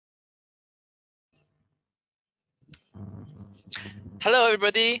Hello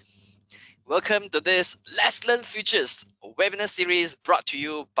everybody, welcome to this Let's Learn Futures webinar series brought to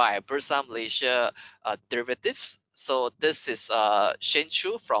you by Bursa Malaysia Derivatives. So this is Shane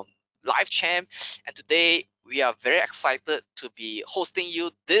Chu from LifeChamp, and today we are very excited to be hosting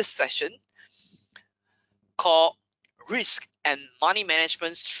you this session called Risk and Money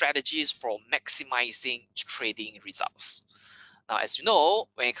Management Strategies for Maximizing Trading Results. Now, as you know,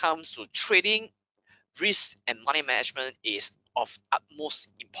 when it comes to trading, risk and money management is of utmost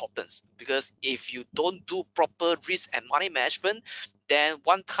importance, because if you don't do proper risk and money management, then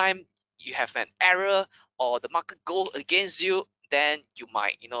one time you have an error or the market go against you, then you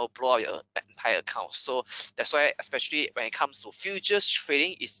might blow out your entire account. So that's why, especially when it comes to futures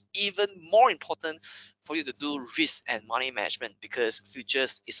trading, it's even more important for you to do risk and money management, because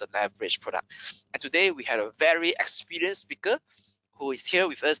futures is a leverage product. And today we had a very experienced speaker who is here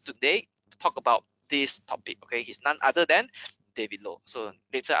with us today to talk about this topic. Okay, he's none other than David Low. So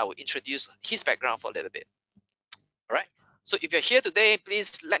later I will introduce his background for a little bit. All right. So if you're here today,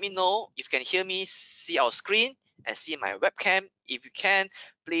 please let me know if you can hear me, see our screen, and see my webcam. If you can,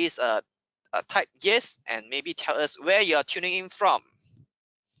 please type yes and maybe tell us where you are tuning in from.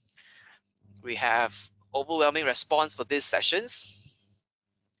 We have overwhelming response for these sessions.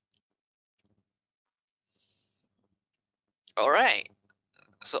 All right.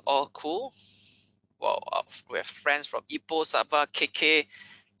 So all cool. Well, we have friends from Ipoh, Sabah, KK,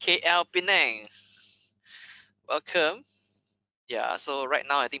 KL, Penang. Welcome. Yeah, so right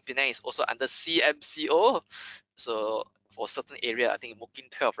now I think Penang is also under CMCO. So for certain area, I think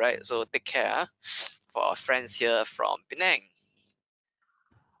Mukim 12, right? So take care for our friends here from Penang.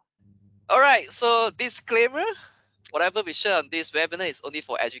 All right, so disclaimer, whatever we share on this webinar is only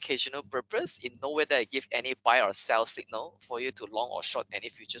for educational purpose. In no way that I give any buy or sell signal for you to long or short any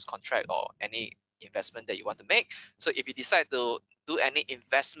futures contract or any investment that you want to make. So if you decide to do any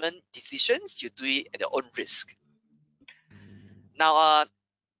investment decisions, you do it at your own risk. Now,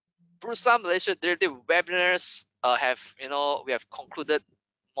 Bursa Malaysia derivative webinars we have concluded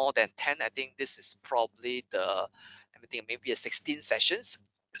more than 10. I think this is probably maybe a 16 sessions.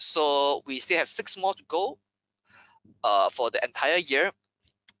 So we still have 6 more to go for the entire year.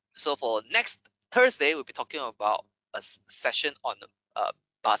 So for next Thursday, we'll be talking about a session on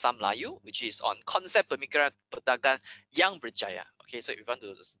Bahasa Melayu, which is on konsep pemikiran perdagangan yang berjaya. Okay, so if you want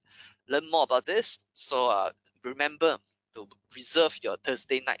to learn more about this, so remember to reserve your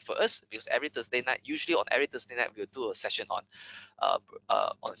Thursday night for us, because every Thursday night, usually on every Thursday night, we'll do a session on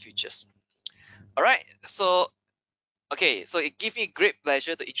futures. All right, so okay, so it gives me great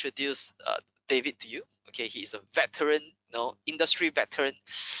pleasure to introduce David to you. Okay, he is a veteran, industry veteran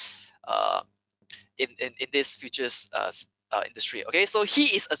in this futures industry. Okay, so he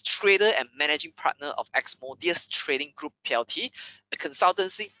is a trader and managing partner of Xmodeus Trading Group PLT, a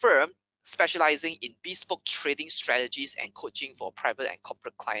consultancy firm specializing in bespoke trading strategies and coaching for private and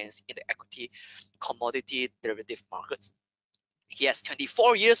corporate clients in the equity commodity derivative markets. He has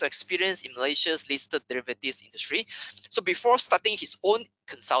 24 years of experience in Malaysia's listed derivatives industry. So before starting his own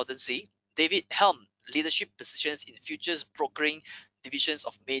consultancy, David helmed leadership positions in futures brokering divisions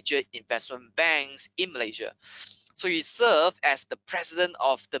of major investment banks in Malaysia. So he served as the president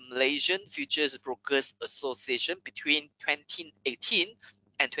of the Malaysian Futures Brokers Association between 2018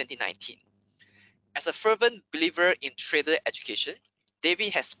 and 2019. As a fervent believer in trader education,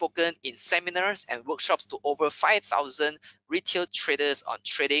 David has spoken in seminars and workshops to over 5,000 retail traders on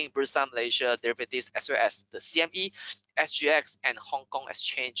trading Bursa Malaysia derivatives, as well as the CME, SGX, and Hong Kong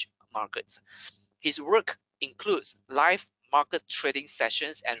exchange markets. His work includes live market trading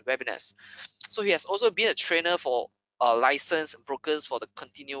sessions and webinars. So he has also been a trainer for licensed brokers for the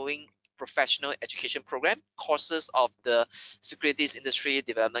continuing professional education program courses of the Securities Industry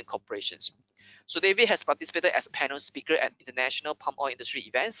Development Corporations. So David has participated as a panel speaker at international palm oil industry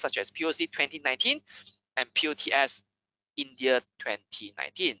events such as POC 2019 and POTS India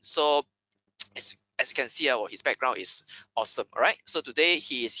 2019. So as you can see, his background is awesome. All right. So today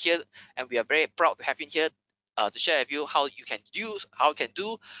he is here, and we are very proud to have him here to share with you how you can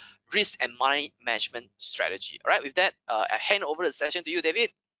do risk and money management strategy. All right. With that, I hand over the session to you,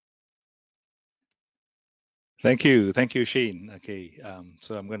 David. Thank you, Shane. Okay,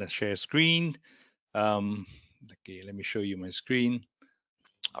 so I'm going to share screen. Okay, let me show you my screen.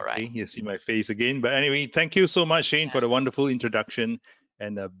 All right. Okay, you see my face again. But anyway, thank you so much, Shane, for the wonderful introduction,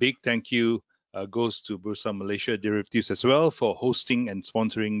 and a big thank you goes to Bursa Malaysia Derivatives as well for hosting and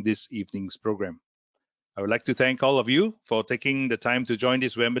sponsoring this evening's program. I would like to thank all of you for taking the time to join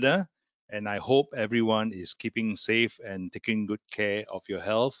this webinar, and I hope everyone is keeping safe and taking good care of your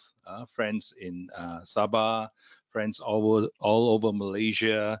health. Friends in Sabah, friends all over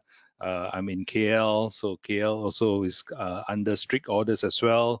Malaysia. I'm in KL, so KL also is under strict orders as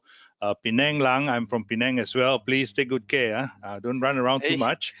well. Penang Lang, I'm from Penang as well. Please take good care. Don't run around too Hey,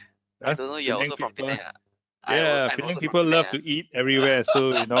 much. I don't know you're Penang also from people, Penang. yeah, I'm Penang also from people Penang. love to eat everywhere,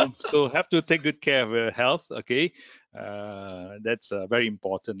 so so have to take good care of your health. Okay, that's very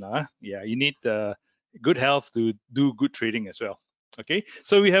important. Yeah, you need good health to do good trading as well. Okay,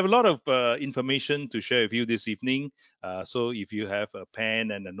 so we have a lot of information to share with you this evening. So if you have a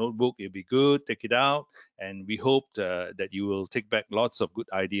pen and a notebook, it'll be good. Take it out, and we hope that you will take back lots of good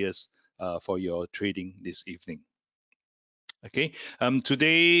ideas for your trading this evening. Okay,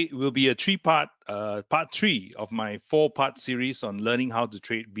 today will be a part three of my four-part series on learning how to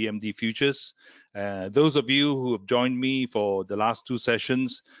trade BMD futures. Those of you who have joined me for the last two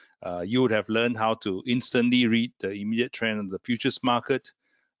sessions, you would have learned how to instantly read the immediate trend of the futures market.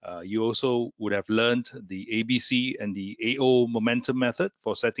 You also would have learned the ABC and the AO momentum method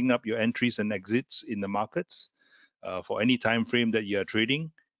for setting up your entries and exits in the markets for any time frame that you are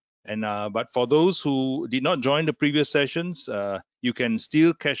trading. And but for those who did not join the previous sessions, you can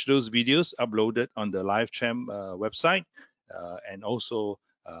still catch those videos uploaded on the LifeChamp website and also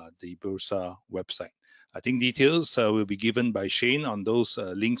the Bursa website. I think details will be given by Shane on those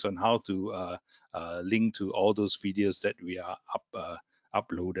links on how to link to all those videos that we are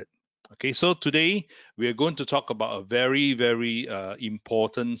uploaded. Okay, so today we are going to talk about a very, very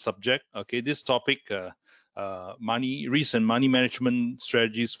important subject. Okay, this topic risk and money management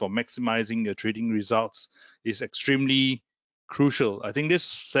strategies for maximizing your trading results is extremely crucial. I think this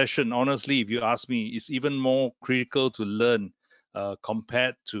session, honestly, if you ask me, is even more critical to learn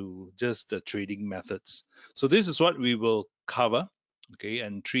compared to just the trading methods. So this is what we will cover. Okay,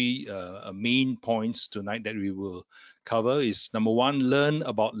 and three main points tonight that we will cover is number one, learn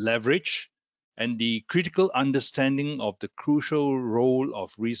about leverage and the critical understanding of the crucial role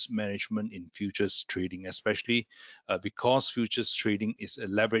of risk management in futures trading, especially because futures trading is a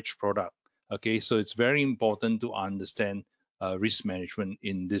leverage product. Okay, so it's very important to understand risk management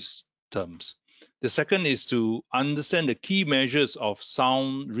in these terms. The second is to understand the key measures of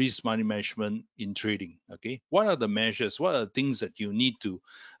sound risk money management in trading. Okay, what are the measures? What are the things that you need to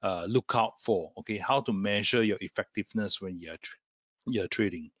look out for? Okay, how to measure your effectiveness when you're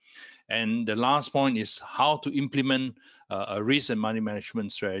trading. And the last point is how to implement a risk and money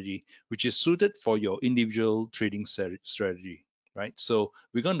management strategy, which is suited for your individual trading strategy, right? So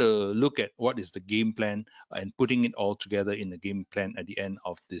we're going to look at what is the game plan and putting it all together in the game plan at the end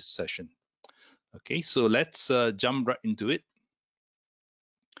of this session. Okay, so let's jump right into it.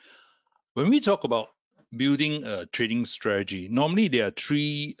 When we talk about building a trading strategy, normally there are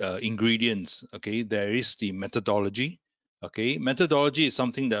three ingredients. Okay, there is the methodology. Okay, methodology is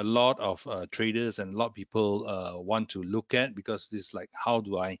something that a lot of traders and a lot of people want to look at, because this is like, how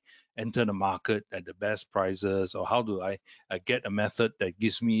do I enter the market at the best prices, or how do I get a method that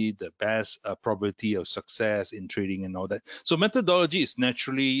gives me the best probability of success in trading and all that. So methodology is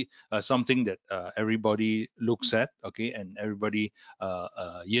naturally something that everybody looks at. Okay, and everybody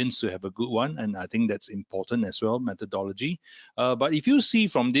yearns to have a good one, and I think that's important as well, methodology. But if you see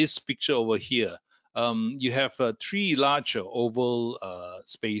from this picture over here, you have three large oval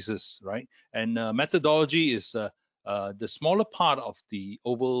spaces, right? And methodology is the smaller part of the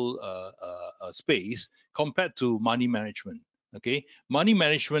oval space compared to money management. Okay, money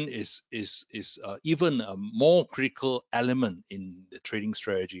management is even a more critical element in the trading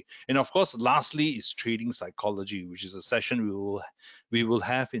strategy. And of course, lastly is trading psychology, which is a session we will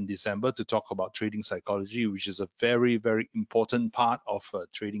have in December to talk about trading psychology, which is a very, very important part of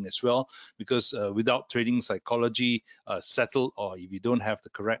trading as well. Because without trading psychology settled, or if you don't have the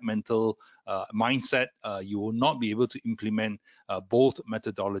correct mental mindset, you will not be able to implement both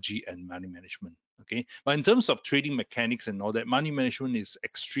methodology and money management. Okay, but in terms of trading mechanics and all that, money management is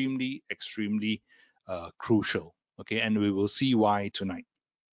extremely, extremely crucial. Okay, and we will see why tonight.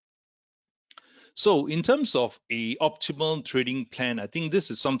 So in terms of a optimal trading plan, I think this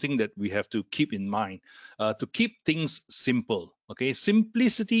is something that we have to keep in mind to keep things simple. Okay,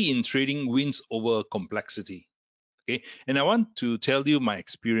 simplicity in trading wins over complexity. Okay, and I want to tell you my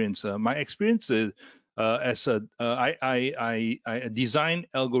experience. My experience is as a I design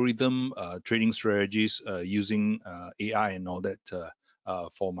algorithm trading strategies using AI and all that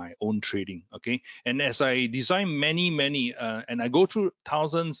for my own trading. Okay, and as I design many and I go through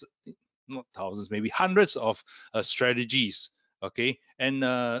thousands, not thousands, maybe hundreds of strategies. Okay, and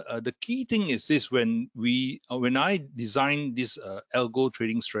the key thing is this: when I design these algo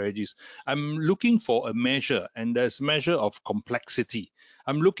trading strategies, I'm looking for a measure, and there's measure of complexity.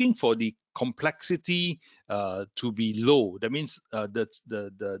 I'm looking for the complexity to be low. That means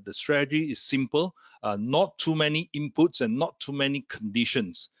the strategy is simple, not too many inputs and not too many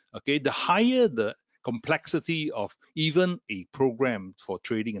conditions. Okay, the higher the complexity of even a program for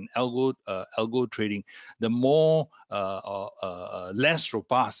trading and algo trading, the more less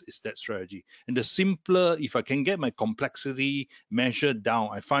robust is that strategy. And the simpler, if I can get my complexity measured down,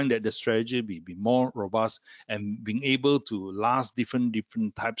 I find that the strategy will be more robust and being able to last different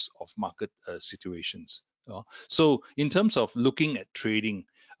types of market situations. So in terms of looking at trading,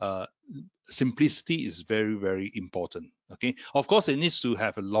 simplicity is very, very important. Okay, of course, it needs to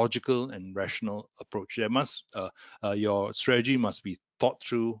have a logical and rational approach. There must your strategy must be thought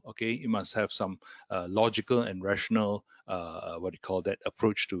through. Okay, you must have some logical and rational what do you call that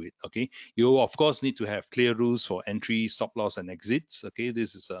approach to it. Okay, you of course need to have clear rules for entry, stop loss, and exits. Okay,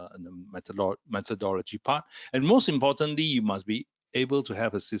 this is the methodology part, and most importantly, you must be able to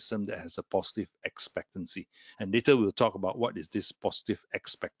have a system that has a positive expectancy. And later we'll talk about what is this positive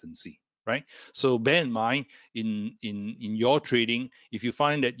expectancy, right? So bear in mind, in your trading, if you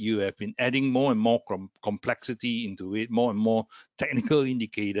find that you have been adding more and more complexity into it, more and more technical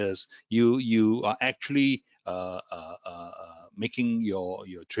indicators, you are actually making your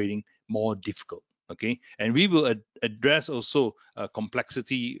trading more difficult. Okay, and we will address also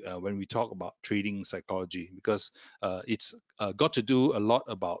complexity when we talk about trading psychology, because it's got to do a lot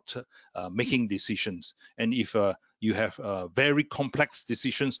about making decisions. And if you have very complex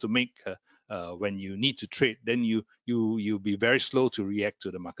decisions to make when you need to trade, then you'll be very slow to react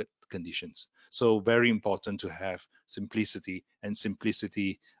to the market conditions. So very important to have simplicity, and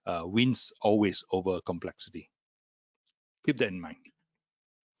simplicity wins always over complexity. Keep that in mind.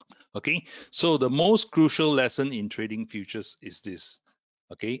 Okay, so the most crucial lesson in trading futures is this.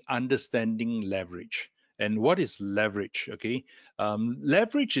 Okay, understanding leverage. And what is leverage? Okay,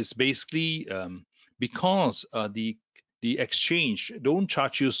 leverage is basically because the exchange don't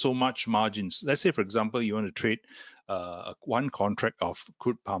charge you so much margins. Let's say, for example, you want to trade one contract of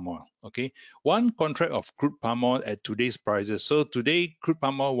crude palm oil. Okay, one contract of crude palm oil at today's prices. So today, crude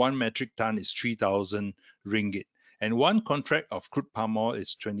palm oil 1 metric ton is 3,000 ringgit. And one contract of crude palm oil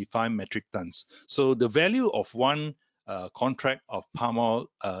is 25 metric tons. So the value of one contract of palm oil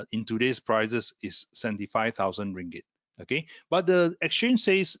in today's prices is 75,000 ringgit. Okay, but the exchange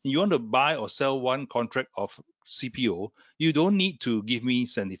says you want to buy or sell one contract of CPO, you don't need to give me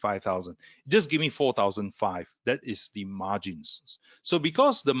 75,000. Just give me 4,005. That is the margins. So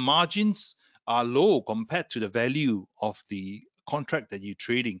because the margins are low compared to the value of the contract that you're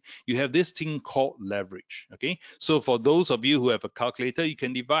trading, you have this thing called leverage. Okay, so for those of you who have a calculator, you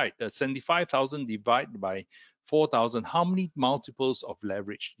can divide 75,000 divided by 4,000. How many multiples of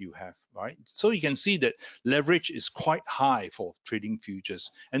leverage you have, right? So you can see that leverage is quite high for trading futures,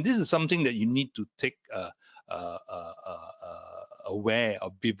 and this is something that you need to take aware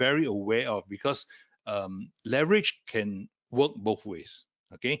of, be very aware of, because leverage can work both ways.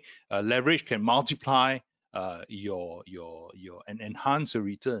 Okay, leverage can multiply your and enhance your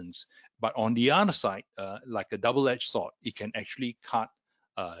returns, but on the other side, like a double-edged sword, it can actually cut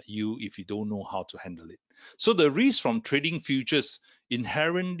you if you don't know how to handle it. So the risk from trading futures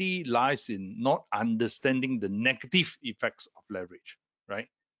inherently lies in not understanding the negative effects of leverage, right?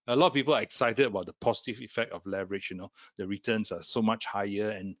 A lot of people are excited about the positive effect of leverage. The returns are so much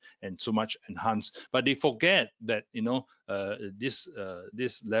higher and so much enhanced, but they forget that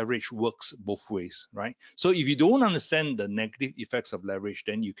this leverage works both ways, right? So if you don't understand the negative effects of leverage,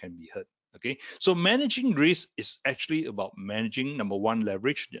 then you can be hurt. Okay, so managing risk is actually about managing, number one,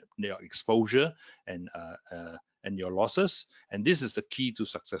 leverage, your exposure, and your losses, and this is the key to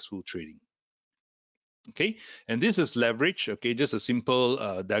successful trading. Okay, and this is leverage. Okay, just a simple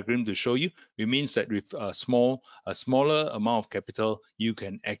diagram to show you. It means that with a smaller amount of capital, you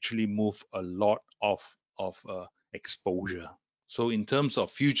can actually move a lot of exposure. So in terms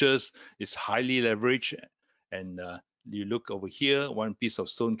of futures, it's highly leveraged, and you look over here, one piece of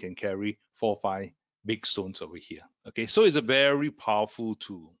stone can carry 4 or 5 big stones over here. Okay, so it's a very powerful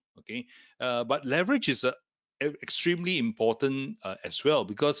tool. Okay, but leverage is extremely important as well,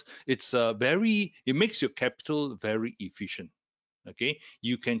 because it makes your capital very efficient. Okay,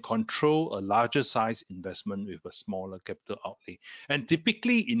 you can control a larger size investment with a smaller capital outlay, and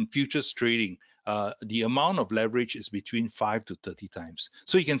typically in futures trading, the amount of leverage is between 5 to 30 times.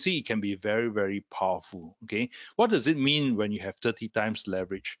 So you can see it can be very, very powerful. Okay, what does it mean when you have 30 times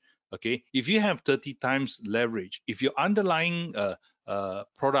leverage? Okay, if you have 30 times leverage, if your underlying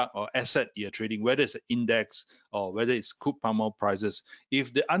product or asset you're trading, whether it's an index or whether it's crude palm oil prices,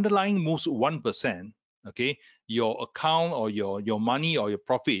 if the underlying moves 1%, okay, your account or your money or your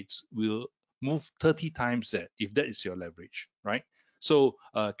profits will move 30 times that if that is your leverage, right? So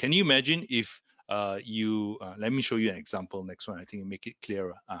can you imagine if let me show you an example. Next one, I think make it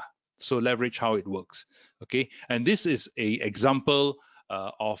clearer. So leverage, how it works, okay? And this is a example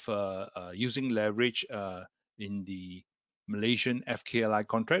of using leverage in the Malaysian FKLI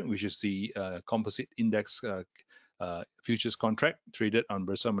contract, which is the composite index futures contract traded on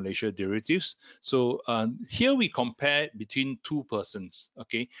Bursa Malaysia derivatives. So here we compare between two persons.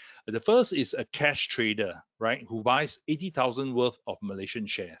 Okay, the first is a cash trader, right, who buys 80,000 worth of Malaysian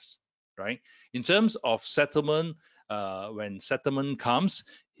shares, right. In terms of settlement, when settlement comes,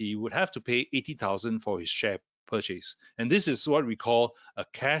 he would have to pay 80,000 for his share purchase, and this is what we call a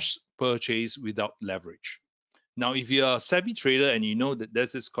cash purchase without leverage. Now, if you're a savvy trader and you know that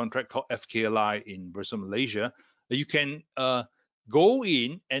there's this contract called FKLI in Bursa Malaysia, you can go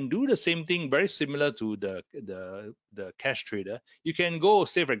in and do the same thing, very similar to the cash trader. You can go,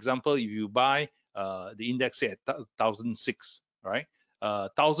 say for example, if you buy the index say at 1006, right?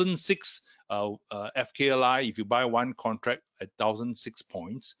 1006 FKLI, if you buy one contract at 1006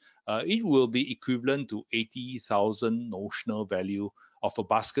 points, it will be equivalent to 80,000 notional value of a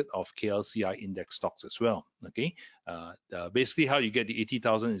basket of KLCI index stocks as well. Okay, basically how you get the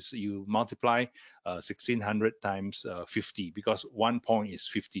 80,000 is you multiply 1600 times 50, because 1 point is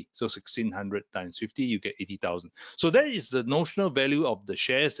 50. So 1600 times 50, you get 80,000. So that is the notional value of the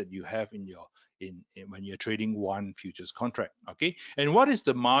shares that you have in your when you're trading one futures contract. Okay, and what is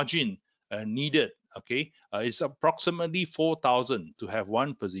the margin needed? Okay, it's approximately 4,000 to have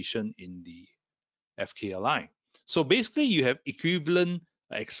one position in the FKLI. So basically, you have equivalent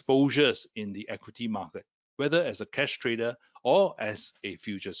exposures in the equity market, whether as a cash trader or as a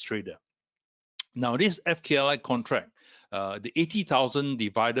futures trader. Now, this FKLI contract, the 80,000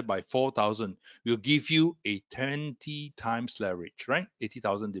 divided by 4,000 will give you a 20 times leverage, right?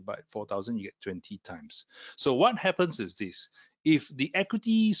 80,000 divided by 4,000, you get 20 times. So what happens is this: if the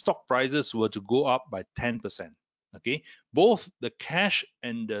equity stock prices were to go up by 10%, okay, both the cash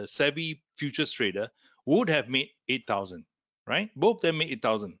and the savvy futures trader would have made 8,000, right? Both of them made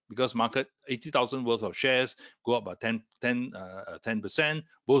 8,000 because market 80,000 worth of shares go up by 10%.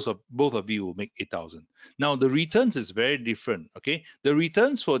 Both of you will make 8,000. Now the returns is very different. Okay, the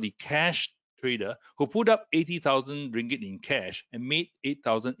returns for the cash trader who put up 80,000 ringgit in cash and made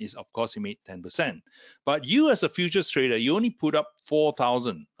 8,000 is, of course, he made 10%. But you as a futures trader, you only put up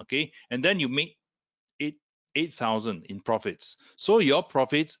 4,000, okay, and then you make 8,000 in profits. So your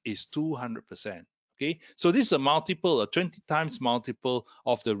profits is 200%. Okay, so this is a multiple, a 20 times multiple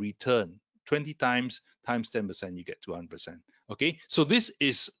of the return. 20 times 10%, you get 200%. Okay, so this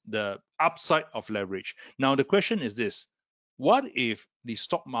is the upside of leverage. Now the question is this: what if the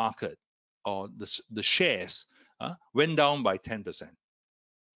stock market or the shares went down by 10%?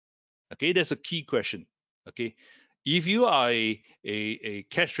 Okay, that's a key question. Okay, if you are a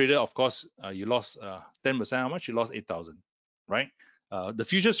cash trader, of course, you lost 10%. How much? You lost 8,000, right? The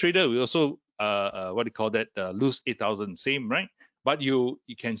futures trader will also what do you call that? Lose 8,000, same, right? But you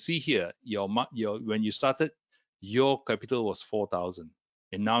can see here your when you started, your capital was 4,000,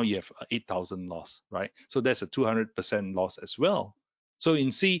 and now you have 8,000 loss, right? So that's a 200% loss as well. So you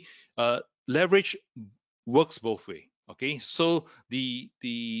see, leverage works both ways. Okay, so the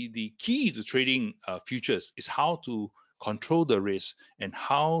key to trading futures is how to control the risk and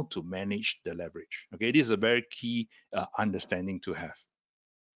how to manage the leverage. Okay, this is a very key understanding to have.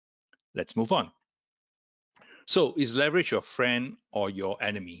 Let's move on. So is leverage your friend or your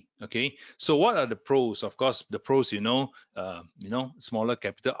enemy? Okay, so what are the pros? Of course, the pros, smaller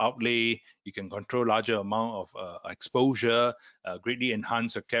capital outlay, you can control larger amount of exposure, greatly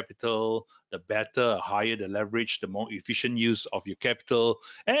enhance your capital. The better, higher the leverage, the more efficient use of your capital,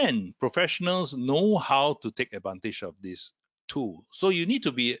 and professionals know how to take advantage of this tool. So you need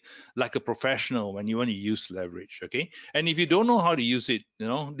to be like a professional when you want to use leverage. Okay, and if you don't know how to use it,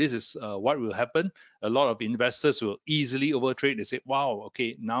 this is what will happen. A lot of investors will easily overtrade. They say, wow,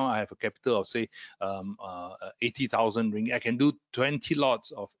 okay, now I have a capital of say 80,000 ringgit. I can do 20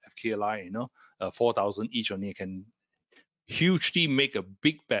 lots of FKLI, 4,000 each only. I can hugely make a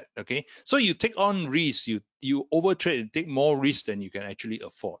big bet. Okay, so you take on risk, you overtrade and take more risk than you can actually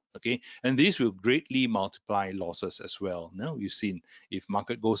afford. Okay, and this will greatly multiply losses as well. Now you've seen, if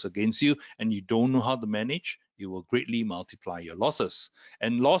market goes against you and you don't know how to manage, you will greatly multiply your losses,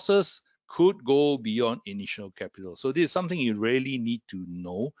 and losses could go beyond initial capital. So this is something you really need to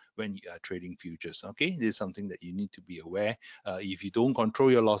know when you are trading futures. Okay, this is something that you need to be aware. If you don't control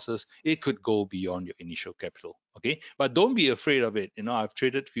your losses, it could go beyond your initial capital. Okay, but don't be afraid of it. I've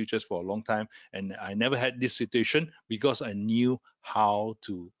traded futures for a long time, and I never had this situation because I knew how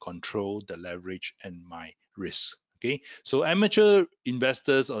to control the leverage and my risk. Okay, so amateur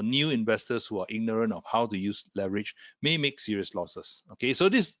investors or new investors who are ignorant of how to use leverage may make serious losses. Okay, so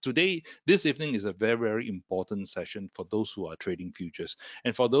this evening is a very, very important session for those who are trading futures,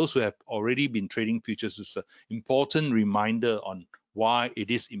 and for those who have already been trading futures, it's an important reminder on why it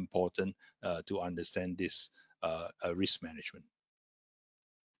is important to understand this risk management.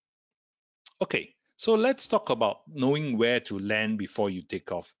 Okay, so let's talk about knowing where to land before you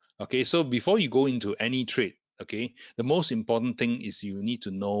take off. Okay, so before you go into any trade, okay, the most important thing is you need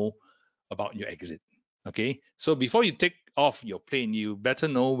to know about your exit. Okay, so before you take off your plane, you better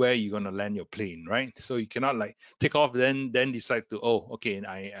know where you're going to land your plane, right? So you cannot like take off then decide to, oh, okay, and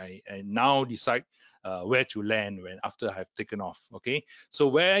I now decide where to land when after I've taken off. Okay, so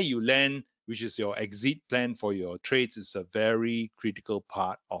where you land, which is your exit plan for your trades, is a very critical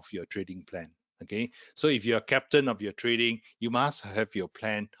part of your trading plan. Okay, so if you're a captain of your trading, you must have your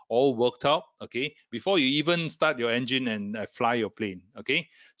plan all worked out, okay, before you even start your engine and fly your plane. Okay,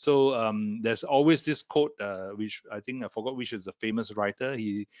 so there's always this quote, which I think I forgot which is the famous writer,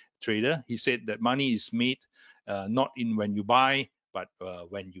 trader. He said that money is made not in when you buy, but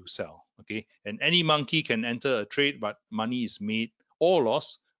when you sell. Okay, and any monkey can enter a trade, but money is made or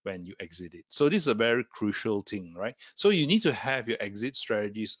lost when you exit it. So this is a very crucial thing, right? So you need to have your exit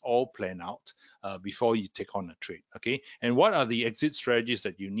strategies all planned out before you take on a trade. Okay, and what are the exit strategies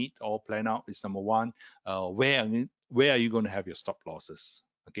that you need all planned out? Is number one, where are you going to have your stop losses?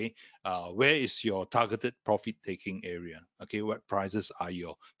 Okay, where is your targeted profit taking area? Okay, what prices are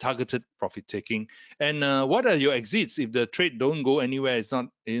your targeted profit taking, and what are your exits if the trade don't go anywhere? It's not,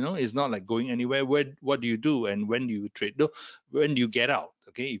 it's not like going anywhere. What do you do, and when do you trade? When do you get out?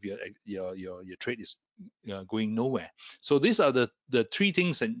 Okay, if your trade is going nowhere. So these are the three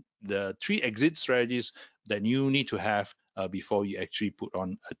things and the three exit strategies that you need to have before you actually put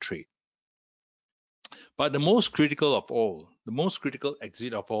on a trade. But the most critical of all, the most critical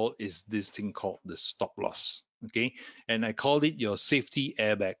exit of all is this thing called the stop loss. Okay, and I called it your safety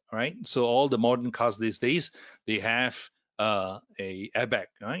airbag, right? So all the modern cars these days, they have a airbag,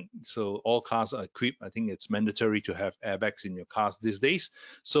 right? So all cars are equipped. I think it's mandatory to have airbags in your cars these days.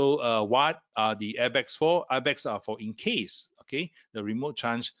 So what are the airbags for? Airbags are for in case, okay, the remote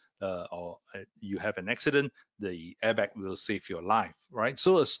chance or you have an accident, the airbag will save your life, right?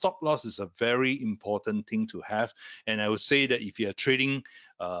 So a stop loss is a very important thing to have. And I would say that if you're trading,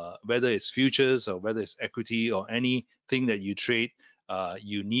 whether it's futures or whether it's equity or anything that you trade,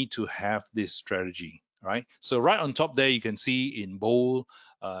 you need to have this strategy, right? So right on top there, you can see in bold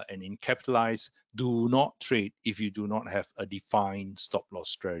and in capitalized, do not trade if you do not have a defined stop loss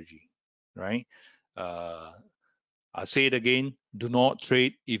strategy, right? I'll say it again, do not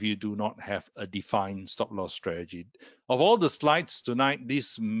trade if you do not have a defined stop loss strategy. Of all the slides tonight,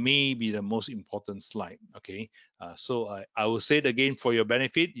 this may be the most important slide, okay? So I will say it again for your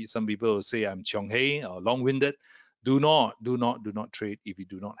benefit. Some people will say I'm Cheong Hei or long-winded. Do not trade if you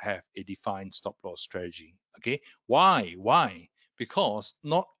do not have a defined stop loss strategy, okay? Why? Because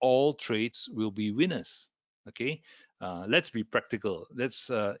not all trades will be winners, okay? Let's be practical.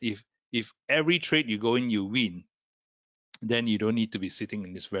 If every trade you go in, you win, then you don't need to be sitting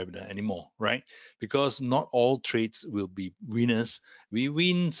in this webinar anymore, right? Because not all trades will be winners. We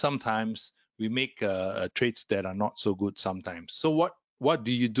win sometimes, we make trades that are not so good sometimes. So what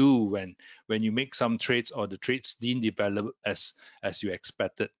do you do when you make some trades or the trades didn't develop as you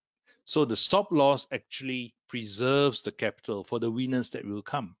expected? So the stop loss actually preserves the capital for the winners that will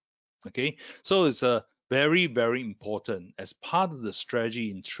come. Okay, so it's a very, very important as part of the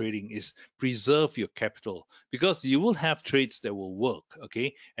strategy in trading is preserve your capital, because you will have trades that will work.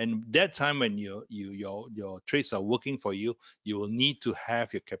 Okay, and that time when your trades are working for you, you will need to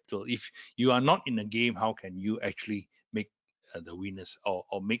have your capital. If you are not in a game, how can you actually make the winners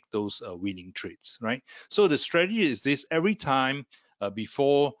or make those winning trades, right? So the strategy is this: every time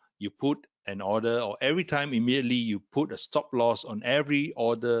before you put an order, or every time immediately you put a stop loss on every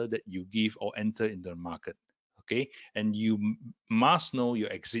order that you give or enter in the market. Okay, and you must know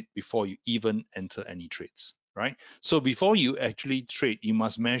your exit before you even enter any trades, right? So before you actually trade, you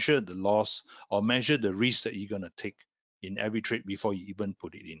must measure the loss or measure the risk that you're going to take in every trade before you even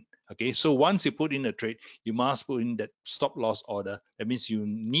put it in. Okay, so once you put in a trade, you must put in that stop loss order. That means you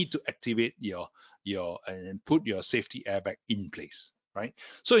need to activate your and put your safety airbag in place. right?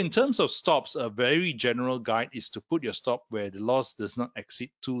 So in terms of stops, a very general guide is to put your stop where the loss does not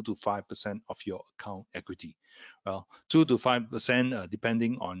exceed 2 to 5% of your account equity. Well, 2 to 5%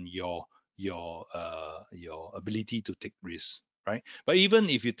 depending on your ability to take risks, right? But even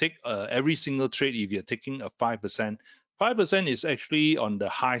if you take every single trade, if you're taking a 5%, 5% is actually on the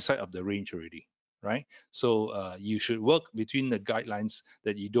high side of the range already, right? So you should work between the guidelines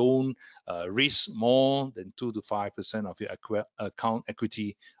that you don't risk more than 2 to 5% of your account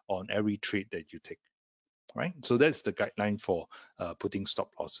equity on every trade that you take, right? So that's the guideline for putting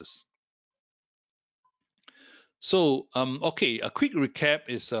stop losses. So, okay, a quick recap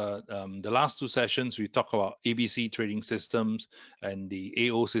is the last two sessions we talked about ABC trading systems and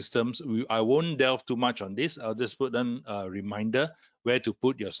the AO systems. I won't delve too much on this. I'll just put in a reminder where to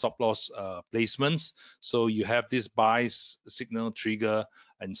put your stop loss placements. So you have this buy signal trigger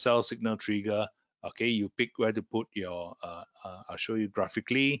and sell signal trigger. Okay, you pick where to put your, I'll show you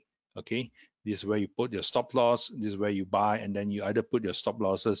graphically. Okay, this is where you put your stop loss, this is where you buy, and then you either put your stop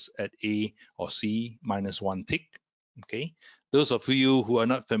losses at A or C -1 tick. Okay, those of you who are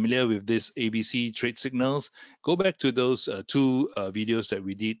not familiar with this ABC trade signals, go back to those two videos that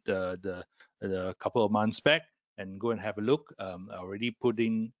we did the couple of months back and go and have a look. I already put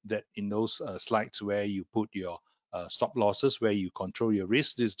in that in those slides where you put your stop losses, where you control your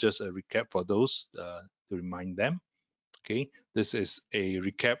risk. This is just a recap for those to remind them. Okay, this is a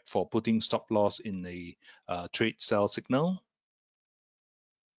recap for putting stop loss in a trade sell signal.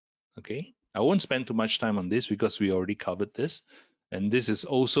 Okay, I won't spend too much time on this because we already covered this. And this is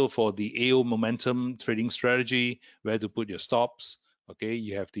also for the AO momentum trading strategy, where to put your stops. Okay,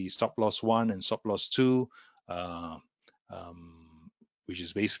 you have the stop loss 1 and stop loss 2, uh, um, which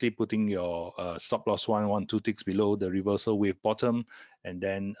is basically putting your stop loss 1 2 ticks below the reversal wave bottom. And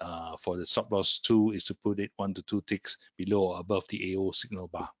then for the stop loss 2 is to put it 1 to 2 ticks below or above the AO signal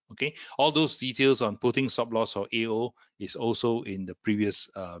bar. Okay, all those details on putting stop loss or AO is also in the previous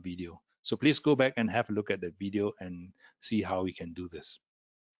video. So please go back and have a look at the video and see how we can do this.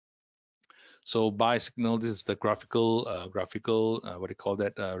 So buy signal, this is the graphical, what do you call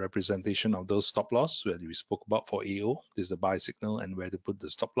that, representation of those stop loss where we spoke about for AO. This is the buy signal and where to put the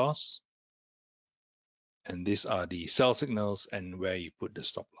stop loss. And these are the sell signals and where you put the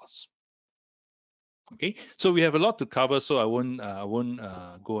stop loss. Okay, so we have a lot to cover, so I won't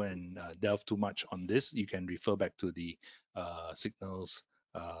go and delve too much on this. You can refer back to the signals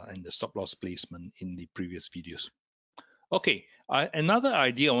and the stop loss placement in the previous videos. Okay, another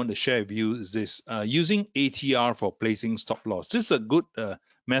idea I want to share with you is this, using ATR for placing stop loss. This is a good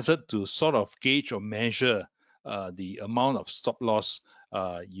method to sort of gauge or measure the amount of stop loss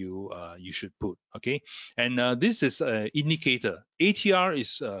you should put. Okay, and this is an indicator. ATR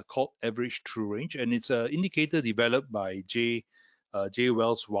is called average true range, and it's an indicator developed by J.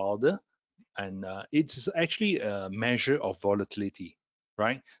 Wells Wilder, and it's actually a measure of volatility,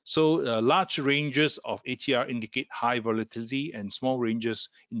 right? So large ranges of ATR indicate high volatility and small ranges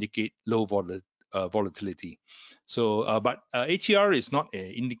indicate low volatility. So, but ATR is not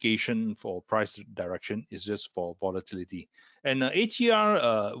an indication for price direction, it's just for volatility. And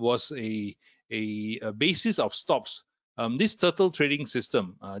ATR was a basis of stops. This turtle trading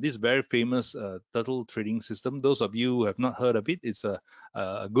system, this very famous turtle trading system, those of you who have not heard of it, it's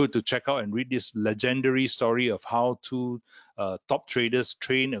good to check out and read this legendary story of how two top traders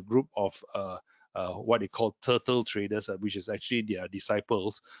train a group of what they call turtle traders, which is actually their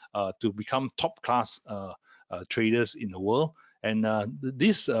disciples, to become top class traders in the world. And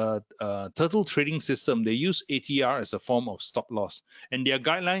this turtle trading system, they use ATR as a form of stop loss. And their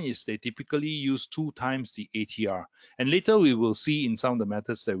guideline is they typically use 2 times the ATR. And later we will see in some of the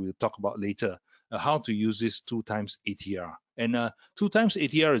methods that we'll talk about later how to use this 2 times ATR. And 2 times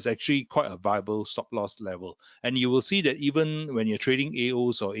ATR is actually quite a viable stop loss level. And you will see that even when you're trading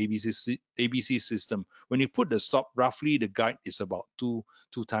AOs or ABC system, when you put the stop, roughly the guide is about two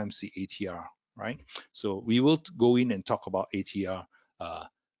times the ATR, right? So we will go in and talk about ATR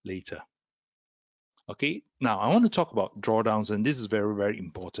later. Okay, now I want to talk about drawdowns, and this is very, very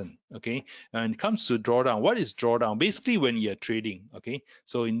important. Okay, and it comes to drawdown. What is drawdown? Basically, when you're trading. Okay,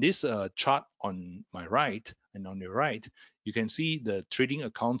 so in this chart on my right and on your right, you can see the trading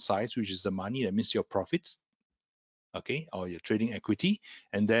account size, which is the money, that means your profits. Okay, or your trading equity,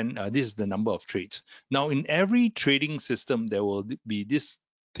 and then this is the number of trades. Now, in every trading system, there will be this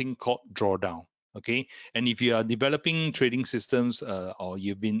thing called drawdown. Okay, and if you are developing trading systems or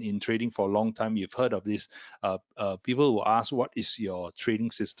you've been in trading for a long time, you've heard of this. People will ask, what is your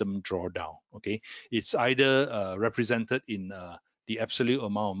trading system drawdown? Okay, it's either represented in the absolute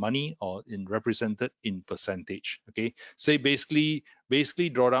amount of money or in represented in percentage. Okay, say basically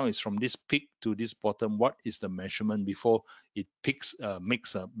drawdown is from this peak to this bottom. What is the measurement before it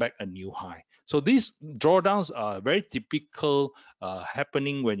makes back a new high? So these drawdowns are very typical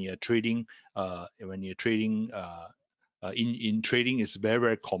happening when you're trading. In trading is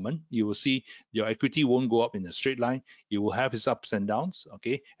very common. You will see your equity won't go up in a straight line. You will have its ups and downs.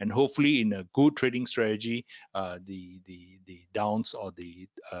 Okay, and hopefully in a good trading strategy, the downs or the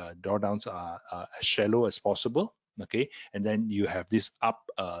drawdowns are as shallow as possible. Okay, and then you have this up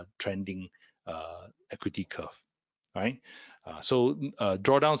trending equity curve, right? So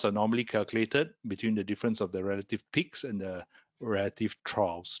drawdowns are normally calculated between the difference of the relative peaks and the relative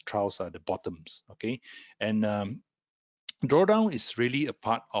troughs. Troughs are the bottoms. Okay, and drawdown is really a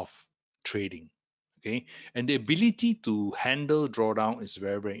part of trading. Okay, and the ability to handle drawdown is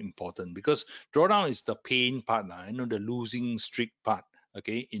very important, because drawdown is the pain part, the losing streak part,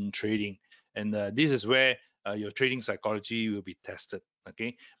 okay, in trading. And this is where your trading psychology will be tested.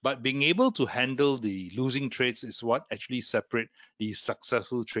 Okay, but being able to handle the losing trades is what actually separate the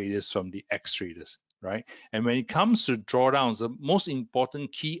successful traders from the ex-traders, right? And when it comes to drawdowns, the most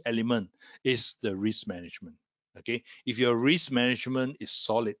important key element is the risk management. Okay, if your risk management is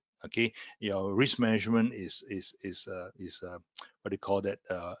solid, okay, your risk management is what do you call that,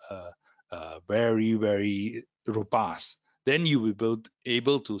 very robust, then you will be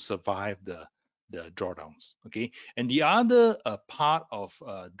able to survive the drawdowns. Okay, and the other part of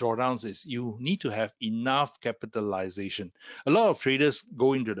drawdowns is you need to have enough capitalization. A lot of traders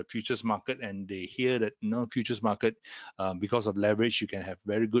go into the futures market and they hear that, futures market, because of leverage you can have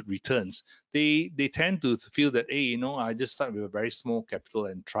very good returns. They tend to feel that, hey, I just start with a very small capital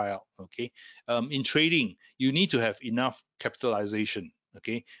and try out. Okay, in trading you need to have enough capitalization.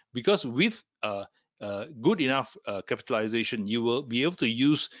 Okay, because with good enough capitalization, you will be able to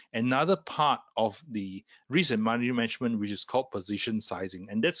use another part of the risk and money management, which is called position sizing,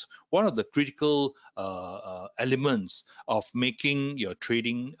 and that's one of the critical elements of making your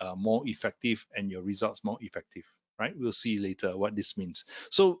trading more effective and your results more effective. Right, we'll see later what this means.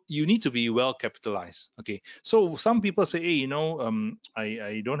 So you need to be well capitalized. Okay, so some people say, hey,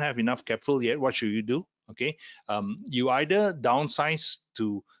 I don't have enough capital yet. What should you do? Okay, you either downsize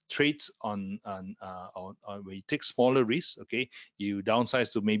to trades on where you take smaller risks. Okay, you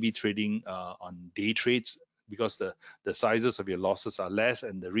downsize to maybe trading on day trades, because the sizes of your losses are less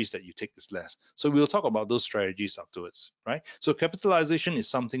and the risk that you take is less. So we'll talk about those strategies afterwards, right? So capitalization is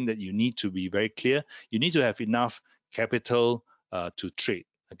something that you need to be very clear. You need to have enough capital to trade.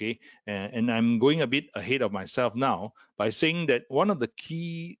 Okay, and I'm going a bit ahead of myself now by saying that one of the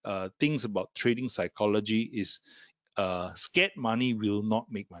key things about trading psychology is scared money will not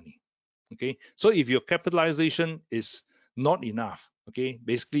make money. Okay, so if your capitalization is not enough, okay,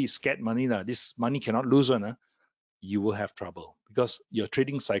 basically scared money, this money cannot lose one, you will have trouble, because your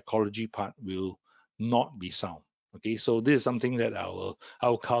trading psychology part will not be sound. Okay, so this is something that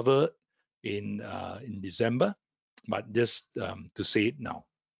I'll cover in December, but just to say it now.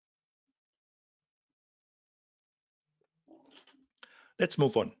 Let's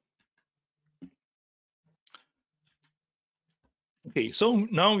move on. Okay, so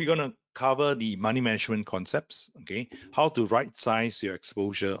now we're going to cover the money management concepts. Okay, how to right size your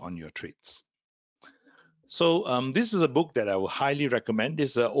exposure on your trades. So this is a book that I would highly recommend.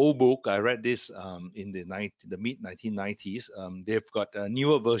 This is an old book. I read this in the mid 1990s. They've got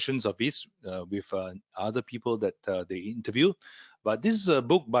newer versions of this with other people that they interview. But this is a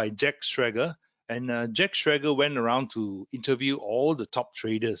book by Jack Schwager. And Jack Schwager went around to interview all the top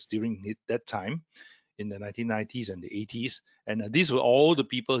traders during that time, in the 1990s and the 80s. And these were all the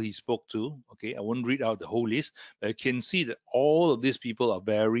people he spoke to. Okay, I won't read out the whole list, but you can see that all of these people are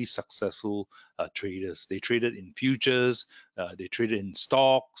very successful traders. They traded in futures, they traded in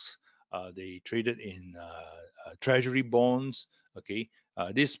stocks, they traded in treasury bonds. Okay,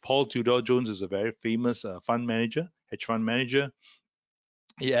 this Paul Tudor Jones is a very famous fund manager, hedge fund manager.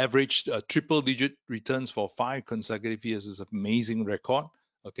 He averaged triple-digit returns for 5 consecutive years. It's an amazing record.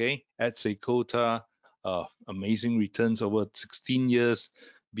 Okay, at Seikota, amazing returns over 16 years.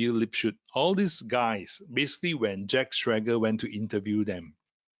 Bill Lipschutz, all these guys, basically when Jack Schwager went to interview them,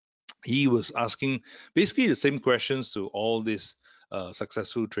 he was asking basically the same questions to all these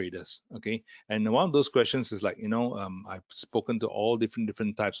successful traders. Okay, and one of those questions is like, I've spoken to all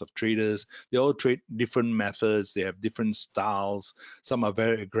different types of traders. They all trade different methods, they have different styles. Some are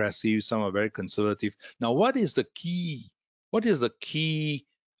very aggressive, some are very conservative. Now, what is the key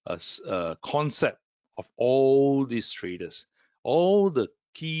concept of all these traders? All the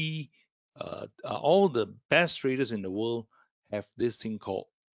best traders in the world have this thing called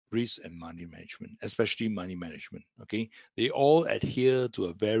risk and money management, especially money management. Okay, they all adhere to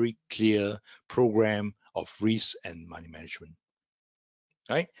a very clear program of risk and money management,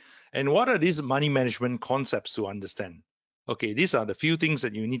 right? And what are these money management concepts to understand? Okay, these are the few things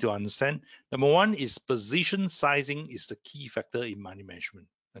that you need to understand. Number one is position sizing is the key factor in money management.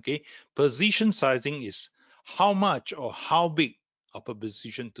 Okay, position sizing is how much or how big of a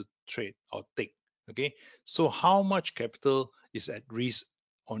position to trade or take. Okay, so how much capital is at risk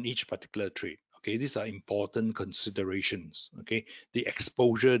on each particular trade. Okay, these are important considerations. Okay, the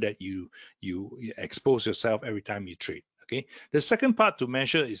exposure that you expose yourself every time you trade. Okay, the second part to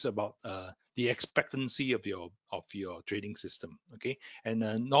measure is about the expectancy of your trading system. Okay, and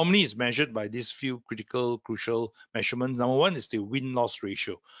normally it's measured by these few crucial measurements. Number one is the win-loss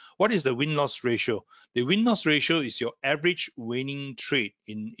ratio. What is the win-loss ratio? The win-loss ratio is your average winning trade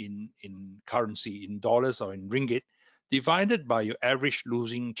in currency, in dollars or in ringgit, divided by your average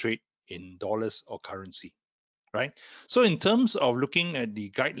losing trade in dollars or currency, right? So in terms of looking at the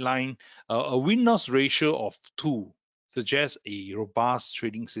guideline, a win-loss ratio of 2 suggests a robust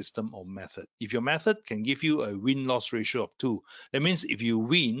trading system or method. If your method can give you a win-loss ratio of 2, that means if you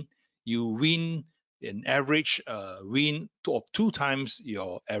win an average win of 2 times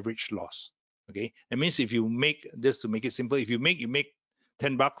your average loss. Okay, that means if you make, just to make it simple, if you make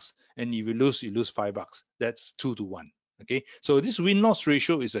 $10 and if you lose $5. That's 2 to 1. Okay, so this win-loss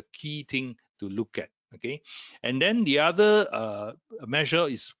ratio is a key thing to look at. Okay, and then the other measure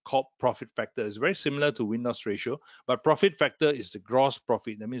is called profit factor. It's very similar to win-loss ratio, but profit factor is the gross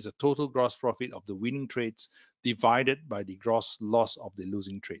profit. That means the total gross profit of the winning trades divided by the gross loss of the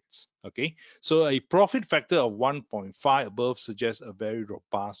losing trades. Okay, so a profit factor of 1.5 above suggests a very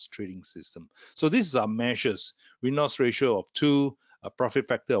robust trading system. So these are measures: win-loss ratio of 2, a profit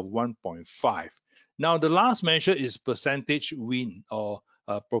factor of 1.5. Now the last measure is percentage win, or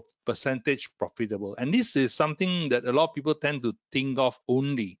percentage profitable, and this is something that a lot of people tend to think of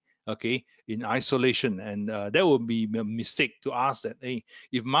only, okay, in isolation, and that would be a mistake to ask that, hey,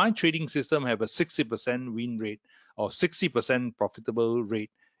 if my trading system have a 60% win rate or 60% profitable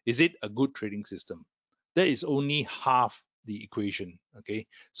rate, is it a good trading system? That is only half the equation. Okay,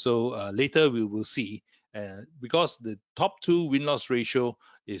 so later we will see, because the top 2 win-loss ratio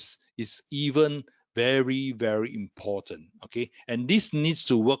is even very, very important. Okay, and this needs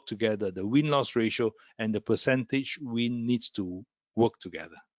to work together. The win-loss ratio and the percentage win needs to work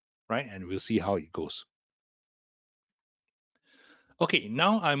together, right? And we'll see how it goes. Okay,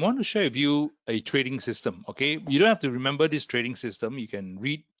 now I want to share with you a trading system. Okay, you don't have to remember this trading system. You can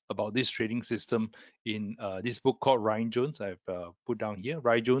read about this trading system in this book called Ryan Jones. I've put down here.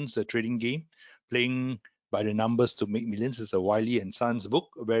 Ryan Jones, The Trading Game, Playing by the Numbers to Make Millions. Is a Wiley and Sons book,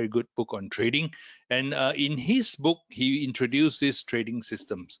 a very good book on trading. And in his book, he introduced these trading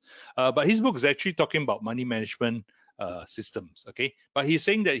systems. But his book is actually talking about money management systems. Okay, but he's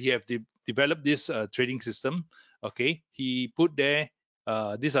saying that he have developed this trading system. Okay, he put there,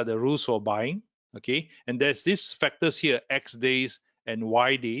 these are the rules for buying. Okay, and there's these factors here: X days and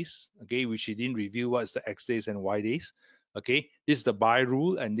Y days. Okay, which he didn't review what's the X days and Y days. Okay, this is the buy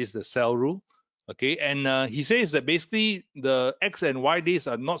rule and this is the sell rule. Okay, and he says that basically the X and Y days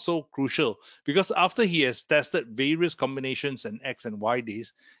are not so crucial, because after he has tested various combinations and X and Y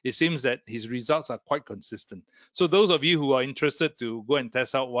days, it seems that his results are quite consistent. So those of you who are interested to go and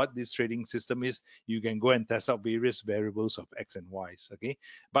test out what this trading system is, you can go and test out various variables of X and Y's. Okay,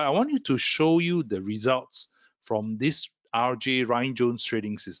 but I want you to show you the results from this RJ Ryan Jones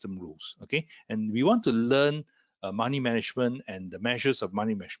trading system rules. Okay, and we want to learn money management and the measures of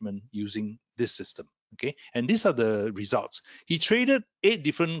money management using this system. Okay, and these are the results. He traded 8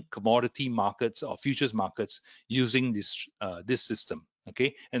 different commodity markets or futures markets using this system.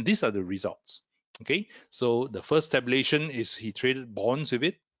 Okay, and these are the results. Okay, so the first tabulation is he traded bonds with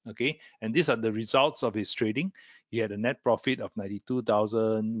it. Okay, and these are the results of his trading. He had a net profit of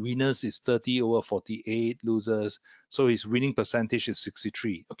 92,000. Winners is 30 over 48. Losers, so his winning percentage is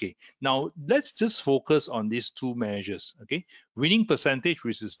 63. Okay, now let's just focus on these 2 measures. Okay, winning percentage,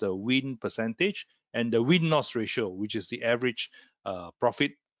 which is the win percentage, and the win-loss ratio, which is the average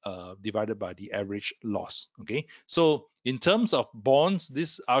profit divided by the average loss. Okay, so in terms of bonds,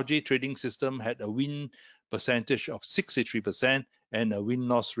 this RJ trading system had a win percentage of 63% and a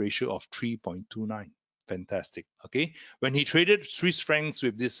win-loss ratio of 3.29. Fantastic. Okay, when he traded Swiss francs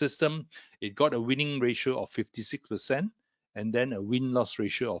with this system, it got a winning ratio of 56% and then a win-loss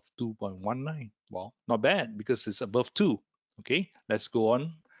ratio of 2.19. Well, not bad, because it's above 2. Okay, let's go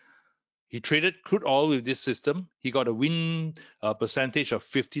on. He traded crude oil with this system. He got a win percentage of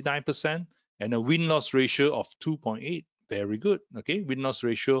 59% and a win-loss ratio of 2.8. very good. Okay, win-loss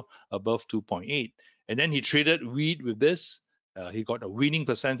ratio above 2.8. And then he traded wheat with this. He got a winning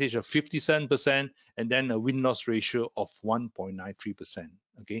percentage of 57% and then a win-loss ratio of 1.93%.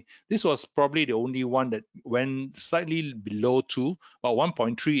 Okay, this was probably the only one that went slightly below 2, but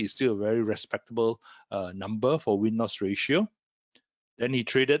 1.3 is still a very respectable number for win-loss ratio. Then he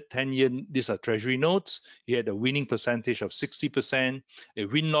traded 10-year, these are treasury notes. He had a winning percentage of 60%, a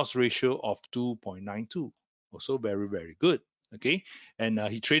win-loss ratio of 2.92. Also very, very good. Okay, and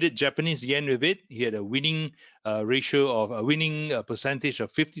he traded Japanese yen with it. He had a winning ratio of a winning percentage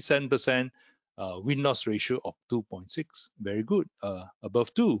of 57%, win-loss ratio of 2.6. Very good,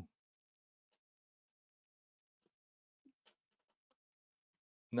 above 2.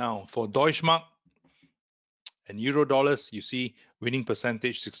 Now for Deutschmark and euro dollars, you see winning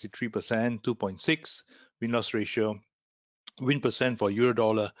percentage 63%, 2.6, win-loss ratio. Win percent for euro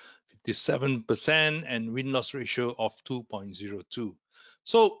dollar 57% and win-loss ratio of 2.02.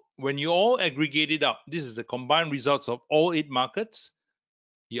 So when you all aggregate it up, this is the combined results of all 8 markets.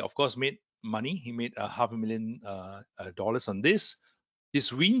 He of course made money. He made $500,000 on this.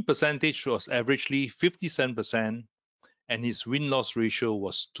 His win percentage was averagely 57% and his win-loss ratio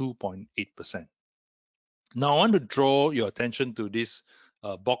was 2.8%. Now I want to draw your attention to this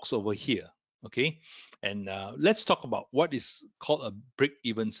box over here, okay? And let's talk about what is called a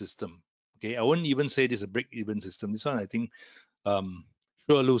break-even system. Okay, I wouldn't even say this is a break-even system. This one I think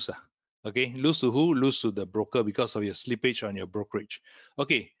sure lose. Okay, lose to who? Lose to the broker because of your slippage on your brokerage.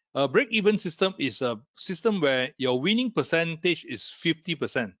 Okay, a break-even system is a system where your winning percentage is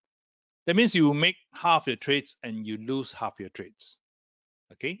 50%. That means you make half your trades and you lose half your trades.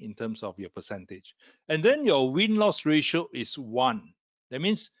 Okay, in terms of your percentage. And then your win-loss ratio is 1. That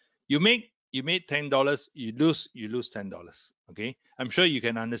means you made $10, you lose $10. Okay, I'm sure you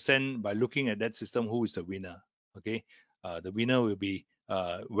can understand by looking at that system who is the winner. Okay, the winner will be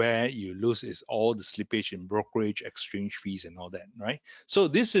where you lose is all the slippage in brokerage, exchange fees, and all that, right? So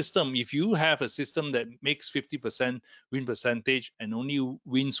this system, if you have a system that makes 50% win percentage and only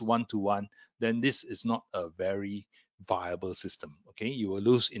wins 1-to-1, then this is not a very viable system. Okay, you will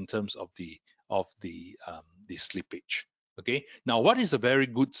lose in terms of the slippage. Okay, now what is a very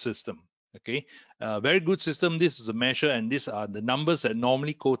good system? Okay, very good system, this is a measure, and these are the numbers that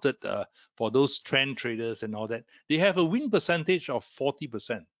normally quoted for those trend traders and all that. They have a win percentage of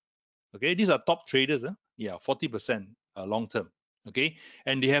 40%. Okay, these are top traders. Yeah, 40% long term. Okay,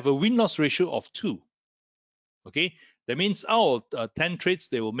 and they have a win-loss ratio of 2. Okay, that means out of 10 trades,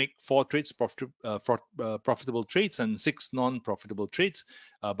 they will make 4 trades profitable trades and 6 non-profitable trades.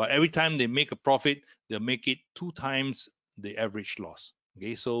 But every time they make a profit, they'll make it 2 times the average loss.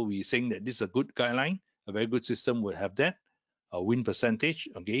 Okay, so we're saying that this is a good guideline. A very good system will have that. A win percentage.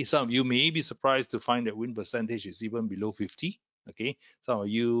 Okay, some of you may be surprised to find that win percentage is even below 50. Okay, some of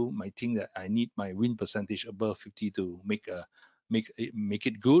you might think that I need my win percentage above 50 to make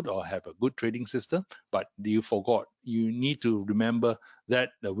it good or have a good trading system, but you forgot. You need to remember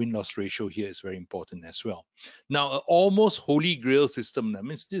that the win-loss ratio here is very important as well. Now, an almost holy grail system, that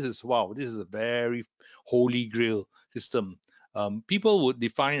means this is a very holy grail system. People would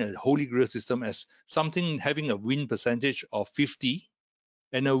define a holy grail system as something having a win percentage of 50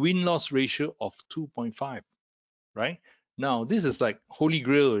 and a win-loss ratio of 2.5, right? Now, this is like holy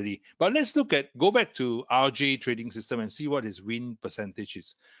grail already. But let's go back to RJ trading system and see what his win percentage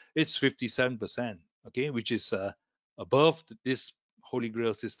is. It's 57%, okay, which is above this holy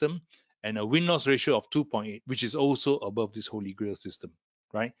grail system, and a win-loss ratio of 2.8, which is also above this holy grail system,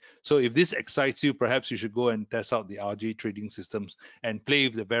 right? So if this excites you, perhaps you should go and test out the RJ trading systems and play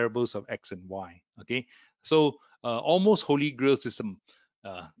with the variables of X and Y, okay? So almost holy grail system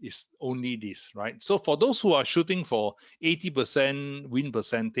is only this, right? So for those who are shooting for 80% win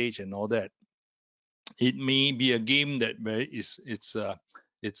percentage and all that, it may be a game that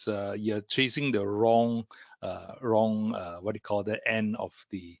you're chasing the wrong what do you call the end of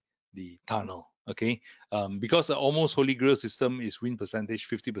the tunnel. Okay, because the almost holy grail system is win percentage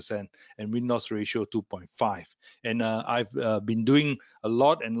 50% and win loss ratio 2.5, and I've been doing a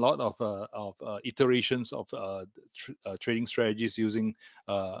lot of iterations of trading strategies using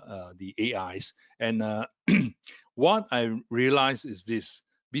the AIs, and what I realized is this: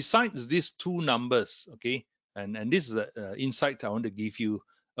 besides these 2 numbers, okay, and this is the insight I want to give you.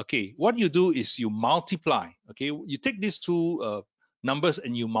 Okay, what you do is you multiply. Okay, you take these 2 numbers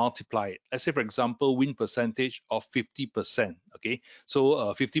and you multiply it. Let's say, for example, win percentage of 50%. Okay,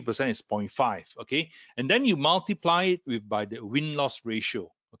 so 50% is 0.5. Okay, and then you multiply it by the win loss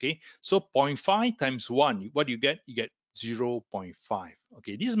ratio. Okay, so 0.5 times 1, what do you get? You get 0.5.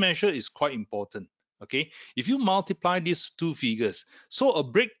 Okay, this measure is quite important. Okay, if you multiply these two figures, so a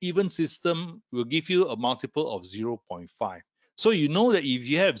break-even system will give you a multiple of 0.5. So you know that if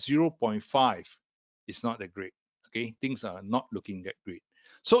you have 0.5, it's not that great. Okay, things are not looking that great.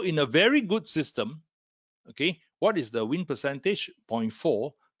 So in a very good system, okay, what is the win percentage?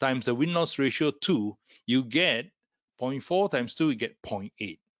 0.4 times the win-loss ratio 2, you get 0.4 times 2, you get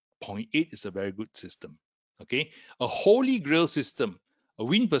 0.8. 0.8 is a very good system. Okay, a holy grail system, a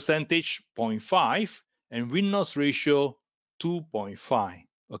win percentage 0.5 and win-loss ratio 2.5.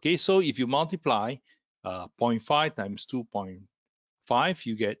 Okay, so if you multiply 0.5 times 2.5,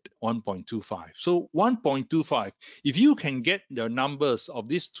 you get 1.25. So 1.25, if you can get the numbers of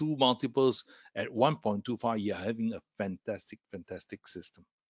these two multiples at 1.25, you're having a fantastic system.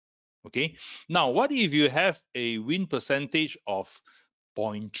 Okay, now what if you have a win percentage of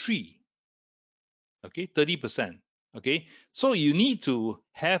 0.3? Okay, 30%. Okay, so you need to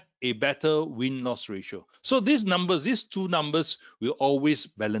have a better win-loss ratio. So these numbers, these two numbers will always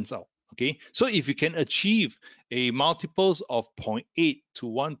balance out. Okay, so if you can achieve a multiples of 0.8 to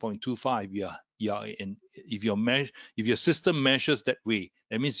 1.25, yeah, and if your system measures that way,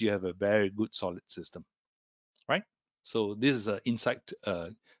 that means you have a very good solid system, right? So this is an insight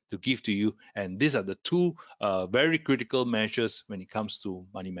to give to you, and these are the two very critical measures when it comes to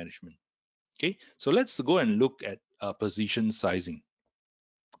money management. Okay, so let's go and look at position sizing.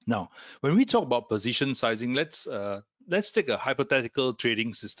 Now, when we talk about position sizing, let's take a hypothetical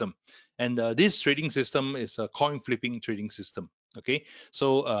trading system, and this trading system is a coin flipping trading system. Okay,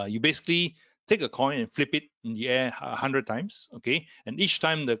 so you basically take a coin and flip it in the air 100 times. Okay, and each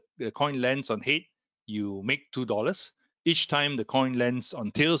time the coin lands on head, you make $2. Each time the coin lands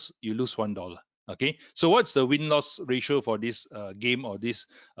on tails, you lose $1. Okay, so what's the win-loss ratio for this game or this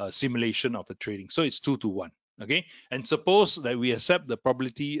simulation of the trading? So it's 2 to 1. Okay, and suppose that we accept the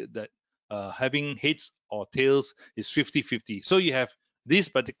probability that having heads or tails is 50-50. So you have this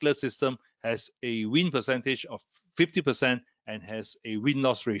particular system has a win percentage of 50% and has a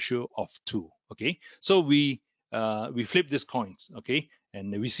win-loss ratio of 2. Okay, so we flip these coins. Okay,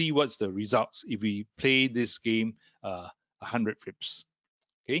 and we see what's the results if we play this game 100 flips.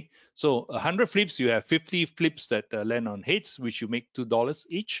 Okay, so 100 flips, you have 50 flips that land on heads, which you make $2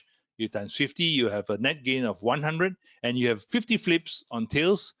 each. You times 50, you have a net gain of 100, and you have 50 flips on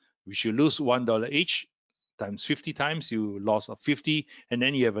tails, which you lose $1 each. Times 50 times, you loss of 50, and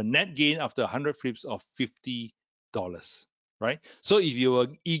then you have a net gain after 100 flips of $50, right? So if you were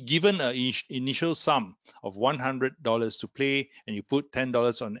given an initial sum of $100 to play, and you put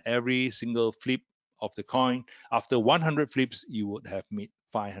 $10 on every single flip of the coin, after 100 flips, you would have made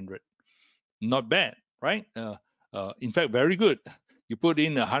 500. Not bad, right? In fact, very good. You put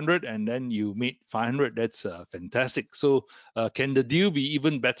in 100 and then you made 500. That's fantastic. So can the deal be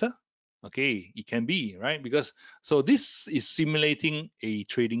even better? Okay, it can be, right? Because so this is simulating a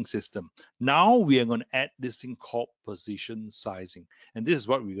trading system. Now we are going to add this thing called position sizing, and this is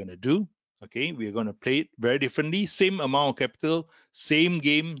what we're going to do. Okay, we are going to play it very differently. Same amount of capital, same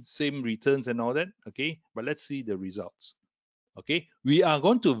game, same returns and all that. Okay, but let's see the results. Okay, we are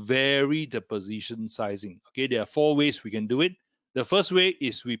going to vary the position sizing. Okay, there are 4 ways we can do it. The first way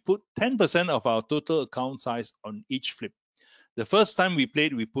is we put 10% of our total account size on each flip. The first time we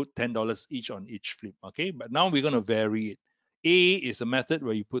played, we put $10 each on each flip. Okay, but now we're going to vary it. A is a method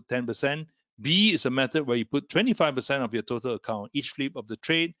where you put 10%. B is a method where you put 25% of your total account each flip of the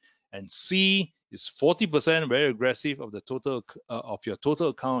trade, and C is 40%, very aggressive, of the total of your total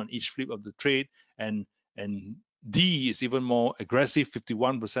account on each flip of the trade, and D is even more aggressive,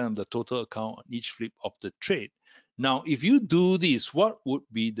 51% of the total account on each flip of the trade. Now, if you do this, what would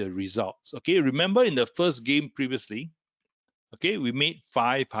be the results? Okay, remember in the first game previously, okay, we made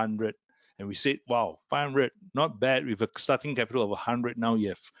 500 and we said, wow, 500, not bad with a starting capital of 100. Now you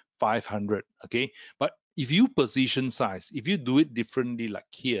have 500. Okay, but if you position size, if you do it differently, like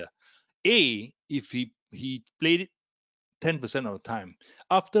here, A, if he played it 10% of the time,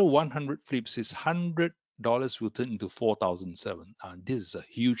 after 100 flips, his $100 will turn into 4,007. This is a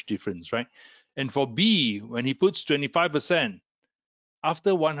huge difference, right? And for B, when he puts 25%,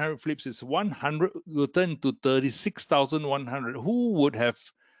 after 100 flips, it's 100 will turn to 36,100. Who would have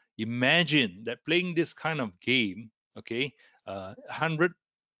imagined that playing this kind of game, okay, $100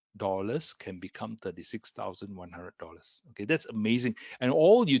 can become $36,100. Okay, that's amazing. And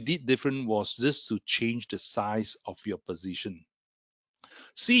all you did different was just to change the size of your position.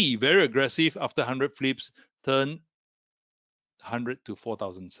 C, very aggressive, after 100 flips, turn 100 to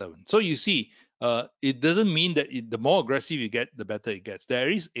 4,007. So you see, it doesn't mean that the more aggressive you get, the better it gets. There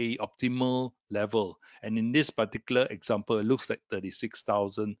is a optimal level, and in this particular example, it looks like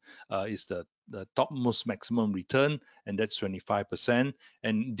 36,000 is the topmost maximum return, and that's 25%.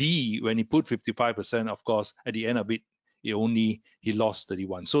 And D, when he put 55%, of course, at the end of it, he lost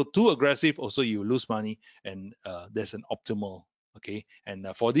 31. So too aggressive, also you lose money, and there's an optimal. Okay, and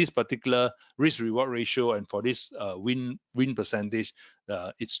for this particular risk reward ratio and for this win percentage,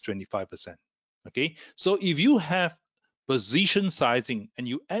 it's 25%. Okay, so if you have position sizing and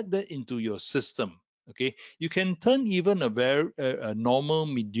you add that into your system, okay, you can turn even a normal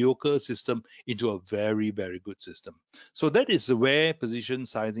mediocre system into a very, very good system. So that is where position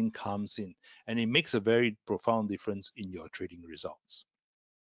sizing comes in, and it makes a very profound difference in your trading results.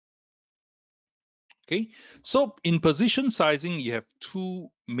 Okay, so in position sizing, you have two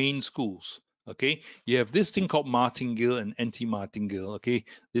main schools. Okay, you have this thing called martingale and anti-martingale. Okay,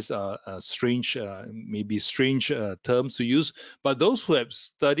 these are strange, maybe strange terms to use, but those who have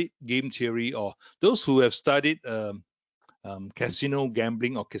studied game theory or those who have studied casino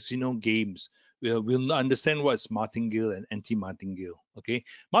gambling or casino games will understand what's martingale and anti-martingale. Okay,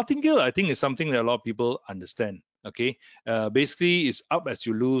 martingale, I think, is something that a lot of people understand. Okay, basically it's up as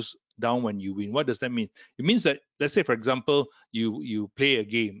you lose, down when you win. What does that mean? It means that, let's say for example, you play a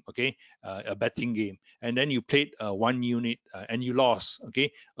game, okay, a betting game, and then you played 1 unit and you lost.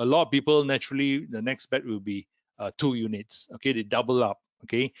 Okay, a lot of people naturally the next bet will be 2 units. Okay, they double up.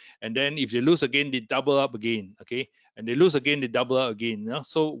 Okay, and then if they lose again, they double up again. Okay, and they lose again, they double up again. You know?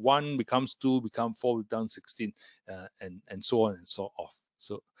 So 1 becomes 2, become 4, down 16, and so on and so off.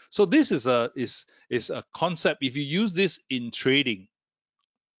 So this is a concept. If you use this in trading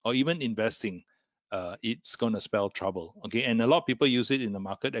or even investing, it's going to spell trouble. Okay, and a lot of people use it in the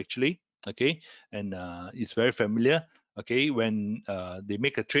market actually. Okay, and it's very familiar. Okay, when they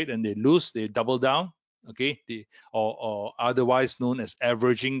make a trade and they lose, they double down. Okay, or otherwise known as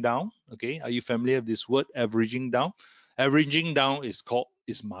averaging down. Okay, are you familiar with this word, averaging down? Averaging down is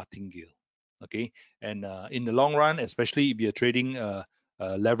martingale. Okay, and in the long run, especially if you're trading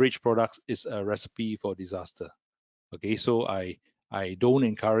leverage products, is a recipe for disaster. Okay, so I don't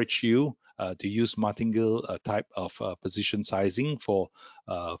encourage you to use martingale type of position sizing for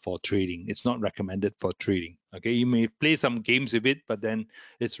trading. It's not recommended for trading. Okay, you may play some games with it, but then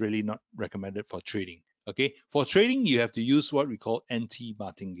it's really not recommended for trading. Okay, for trading you have to use what we call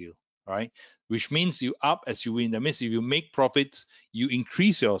anti-martingale. Right, which means you up as you win. That means if you make profits, you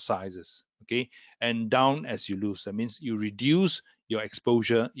increase your sizes. Okay, and down as you lose. That means you reduce your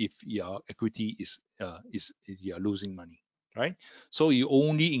exposure if your equity is you're losing money. Right, so you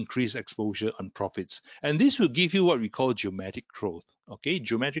only increase exposure on profits, and this will give you what we call geometric growth. Okay,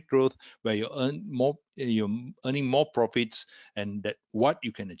 geometric growth, where you earn more, you're earning more profits, and that what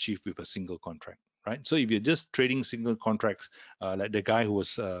you can achieve with a single contract. Right, so if you're just trading single contracts, like the guy who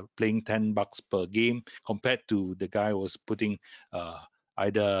was playing $10 per game, compared to the guy who was putting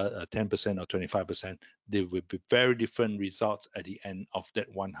either 10% or 25%, there will be very different results at the end of that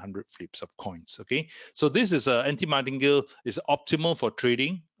 100 flips of coins. Okay, so this is anti-martingale is optimal for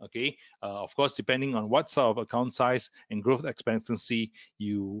trading. Okay, of course, depending on what sort of account size and growth expectancy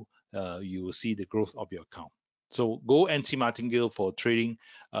you will see the growth of your account. So go anti-martingale for trading,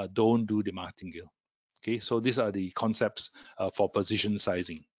 don't do the martingale. Okay, so these are the concepts for position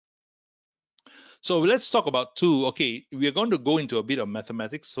sizing. So let's talk about two. Okay, we are going to go into a bit of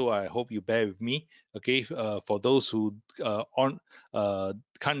mathematics, so I hope you bear with me. Okay, for those who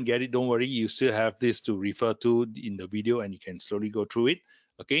can't get it, don't worry, you still have this to refer to in the video, and you can slowly go through it.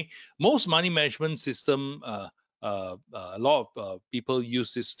 Okay, most money management system, a lot of people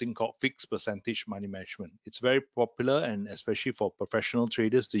use this thing called fixed percentage money management. It's very popular, and especially for professional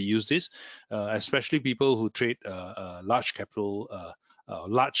traders to use this, especially people who trade large capital,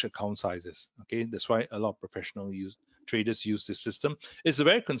 large account sizes. Okay, that's why a lot of professional traders use this system. It's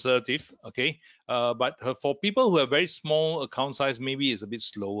very conservative. Okay, but for people who have very small account size, maybe it's a bit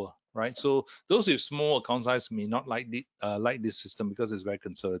slower. Right, so those with small account size may not like this system because it's very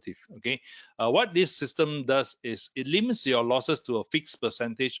conservative. Okay, what this system does is it limits your losses to a fixed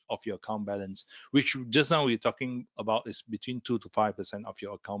percentage of your account balance, which just now we're talking about is between 2 to 5% of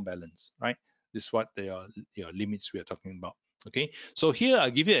your account balance. Right, this is what your limits we are talking about. Okay, so here I'll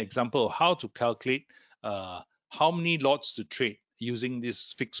give you an example of how to calculate how many lots to trade using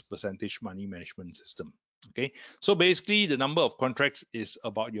this fixed percentage money management system. Okay, so basically the number of contracts is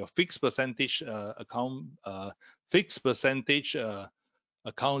about your fixed percentage account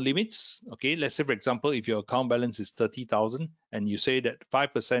limits. Okay, let's say for example, if your account balance is 30,000 and you say that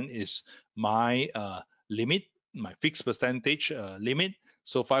 5% is my limit, my fixed percentage limit,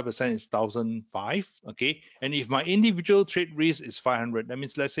 So 5% is 1,005, okay? And if my individual trade risk is 500, that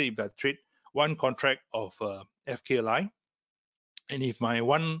means let's say if I trade one contract of FKLI, and if my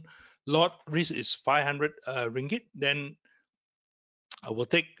one lot risk is 500 ringgit, then I will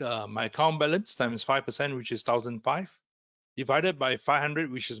take my account balance times 5%, which is 1,005, divided by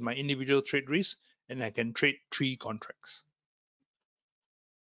 500, which is my individual trade risk, and I can trade 3 contracts.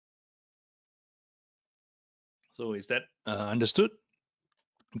 So is that understood?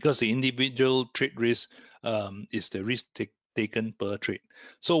 Because the individual trade risk is the risk taken per trade.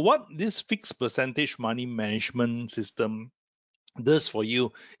 So what this fixed percentage money management system does for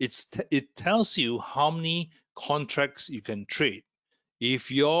you, it tells you how many contracts you can trade.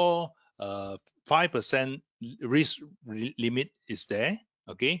 If your 5% risk limit is there,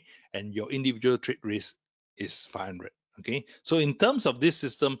 okay, and your individual trade risk is 500, okay. So in terms of this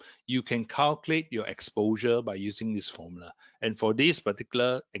system, you can calculate your exposure by using this formula. And for this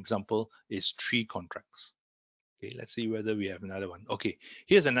particular example, is 3 contracts. Okay, let's see whether we have another one. Okay,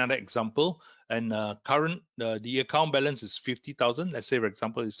 here's another example. And the account balance is 50,000. Let's say, for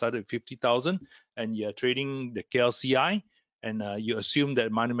example, you started with 50,000 and you're trading the KLCI, and you assume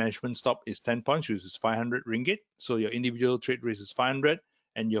that money management stop is 10 points, which is 500 ringgit. So your individual trade risk is 500,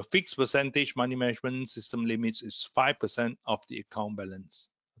 and your fixed percentage money management system limits is 5% of the account balance.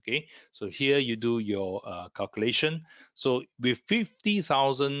 Okay, so here you do your calculation. So with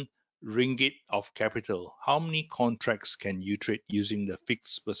 50,000 ringgit of capital, how many contracts can you trade using the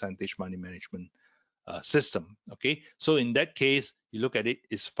fixed percentage money management system? Okay, so in that case, you look at it,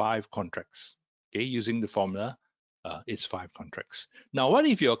 it's 5 contracts. Okay, using the formula, it's 5 contracts. Now, what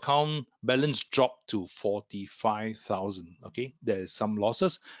if your account balance dropped to 45,000? Okay, there is some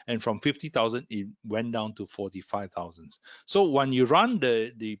losses, and from 50,000 it went down to 45,000. So when you run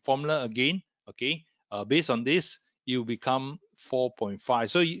the formula again, okay, based on this, you become 4.5.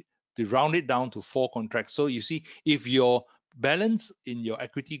 So to round it down to 4 contracts. So you see, if your balance in your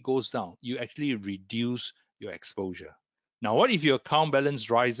equity goes down, you actually reduce your exposure. Now, what if your account balance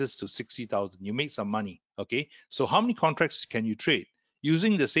rises to 60,000? You make some money, okay? So how many contracts can you trade?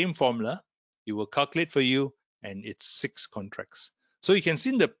 Using the same formula, it will calculate for you, and it's 6 contracts. So you can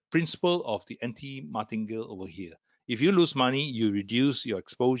see the principle of the anti-martingale over here. If you lose money, you reduce your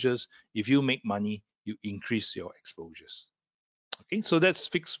exposures. If you make money, you increase your exposures. Okay, so that's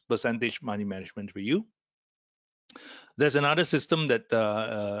fixed percentage money management for you. There's another system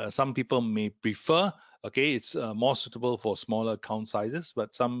that some people may prefer. Okay, it's more suitable for smaller account sizes,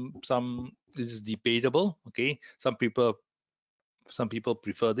 but some is debatable. Okay, some people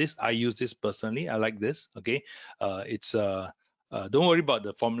prefer this. I use this personally. I like this. Okay, don't worry about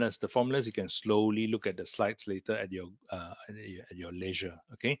the formulas. The formulas you can slowly look at the slides later at your leisure.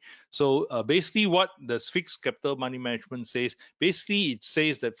 Okay, so basically, what does fixed capital money management says? Basically, it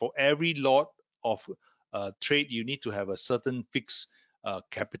says that for every lot of trade, you need to have a certain fixed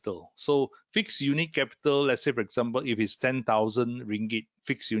capital. So fixed unit capital, let's say for example, if it's 10,000 ringgit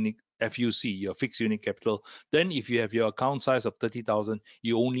fixed unit FUC, your fixed unit capital, then if you have your account size of 30,000,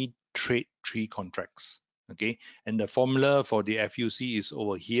 you only trade 3 contracts. Okay, and the formula for the FUC is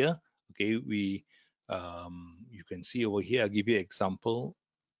over here. Okay, you can see over here. I'll give you an example.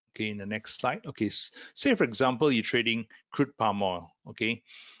 Okay, in the next slide. Okay, say for example, you're trading crude palm oil. Okay,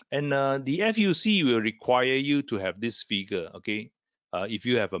 and the FUC will require you to have this figure. Okay, if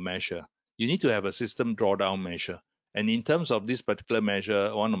you have a measure, you need to have a system drawdown measure. And in terms of this particular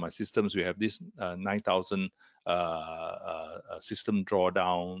measure, one of my systems, we have this 9,000 system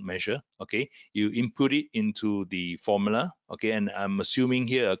drawdown measure. Okay, you input it into the formula. Okay, and I'm assuming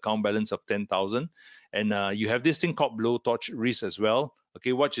here account balance of 10,000, and you have this thing called blow torch risk as well.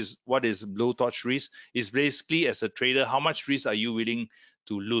 Okay, what is blow torch risk? Is basically, as a trader, how much risk are you willing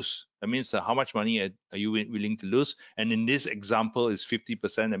to lose? That means how much money are you willing to lose? And in this example, is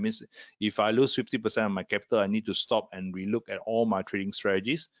 50%. That means if I lose 50% of my capital, I need to stop and relook at all my trading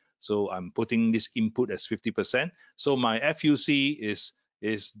strategies. So I'm putting this input as 50%. So my FUC is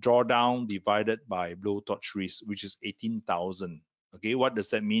drawdown divided by blow torch risk, which is 18,000. Okay, what does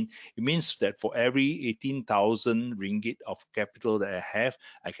that mean? It means that for every 18,000 ringgit of capital that I have,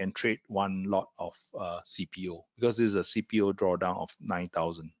 I can trade 1 lot of CPO, because this is a CPO drawdown of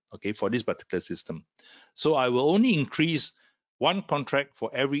 9,000. Okay, for this particular system. So I will only increase 1 contract for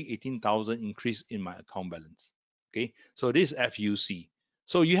every 18,000 increase in my account balance. Okay, so this is FUC.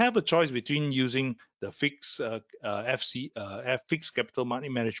 So you have a choice between using the fixed fixed capital money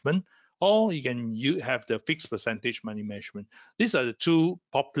management, or you can have the fixed percentage money management. These are the 2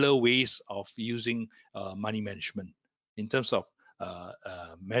 popular ways of using money management in terms of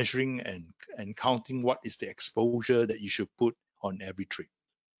measuring and counting what is the exposure that you should put on every trade.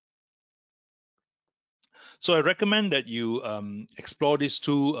 So I recommend that you explore these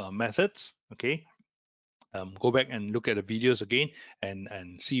two methods. Okay, go back and look at the videos again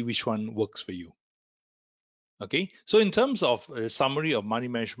and see which one works for you. Okay, so in terms of a summary of money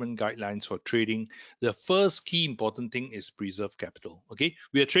management guidelines for trading, the first key important thing is preserve capital. Okay,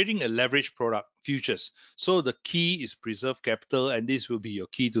 we are trading a leveraged product, futures. So the key is preserve capital, and this will be your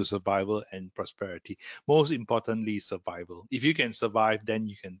key to survival and prosperity. Most importantly, survival. If you can survive, then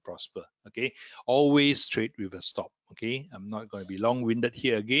you can prosper. Okay, always trade with a stop. Okay, I'm not going to be long-winded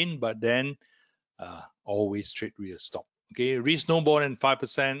here again, but then always trade with a stop. Okay, risk no more than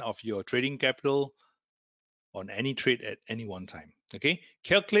 5% of your trading capital on any trade at any one time. Okay,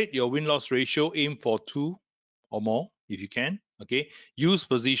 calculate your win-loss ratio, aim for 2 or more if you can. Okay, use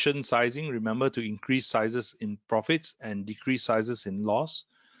position sizing. Remember to increase sizes in profits and decrease sizes in loss.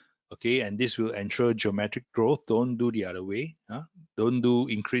 Okay, and this will ensure geometric growth. Don't do the other way. Don't do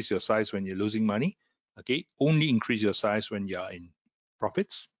increase your size when you're losing money. Okay, only increase your size when you are in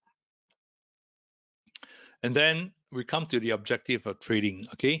profits. And then we come to the objective of trading.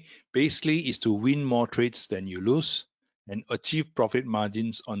 Okay, basically is to win more trades than you lose and achieve profit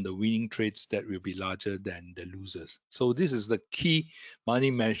margins on the winning trades that will be larger than the losers. So this is the key money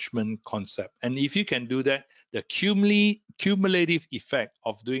management concept. And if you can do that, the cumulative effect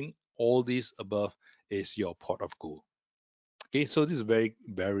of doing all this above is your pot of gold. Okay, so this is very,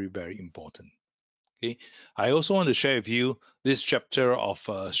 very, very important. Okay, I also want to share with you this chapter of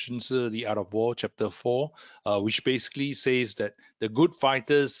Sun Tzu, The Art of War, chapter 4, which basically says that the good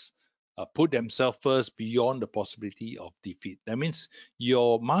fighters put themselves first beyond the possibility of defeat. That means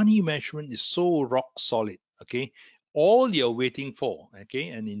your money management is so rock solid. Okay, all you're waiting for, okay,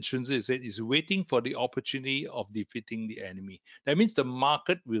 and in Sun Tzu it said is waiting for the opportunity of defeating the enemy. That means the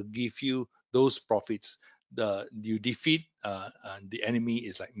market will give you those profits. You defeat the enemy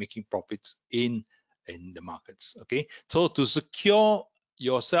is like making profits in the markets. Okay, so to secure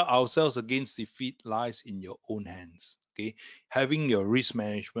ourselves against defeat lies in your own hands. Okay, having your risk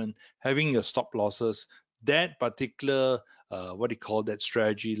management, having your stop losses, that particular what do you call that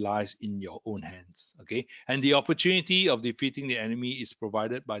strategy lies in your own hands. Okay, and the opportunity of defeating the enemy is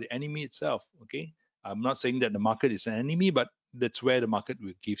provided by the enemy itself. Okay, I'm not saying that the market is an enemy, but that's where the market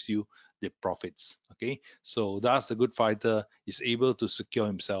will gives you the profits. Okay, so thus the good fighter is able to secure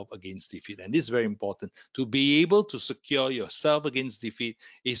himself against defeat, and this is very important. To be able to secure yourself against defeat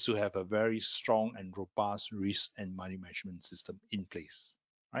is to have a very strong and robust risk and money management system in place,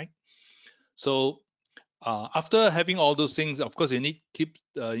 right? So after having all those things, of course, you need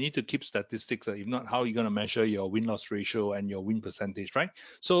to keep statistics. If not, how are you going to measure your win-loss ratio and your win percentage, right?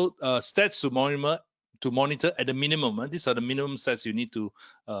 So stats to monitor at the minimum. These are the minimum stats you need to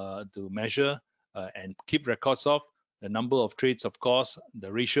measure and keep records of. The number of trades, of course,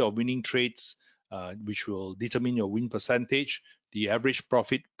 the ratio of winning trades, which will determine your win percentage, the average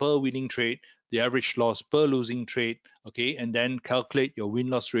profit per winning trade, the average loss per losing trade, okay, and then calculate your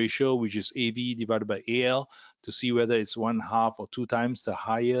win-loss ratio, which is AV divided by AL, to see whether it's 1/2 or 2 times. The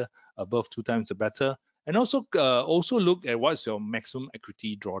higher, above 2 times, the better. And also look at what's your maximum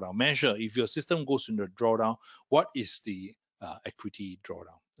equity drawdown measure. If your system goes into drawdown, what is the equity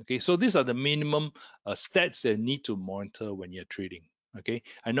drawdown? Okay, so these are the minimum stats that you need to monitor when you're trading. Okay,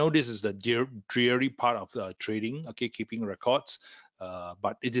 I know this is the dreary part of trading. Okay, keeping records.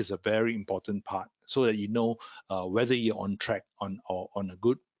 But it is a very important part so that you know whether you're on track on a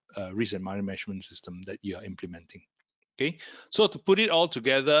good risk and money management system that you are implementing. Okay, so to put it all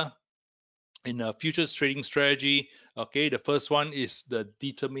together in a futures trading strategy, okay, the first one is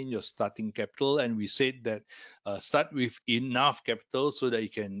determine your starting capital, and we said that start with enough capital so that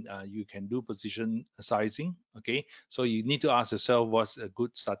you can do position sizing. Okay, so you need to ask yourself what's a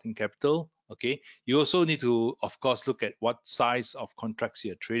good starting capital. Okay, you also need to, of course, look at what size of contracts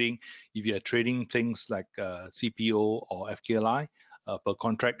you're trading. If you're trading things like CPO or FKLI, per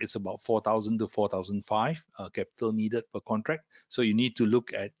contract, it's about 4,000 to 4,005 capital needed per contract. So you need to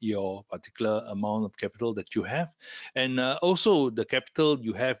look at your particular amount of capital that you have, and also the capital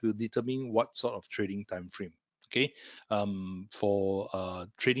you have will determine what sort of trading time frame. Okay, for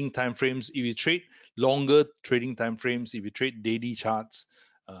trading time frames, if you trade longer trading time frames, if you trade daily charts,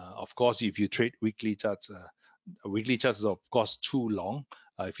 of course, if you trade weekly charts is of course too long.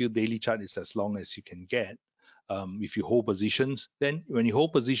 If your daily chart is as long as you can get. If you hold positions, then when you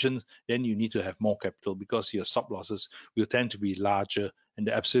hold positions, then you need to have more capital because your stop losses will tend to be larger and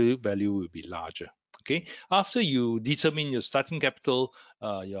the absolute value will be larger. Okay, after you determine your starting capital,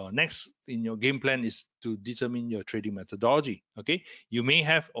 your next in your game plan is to determine your trading methodology. Okay, you may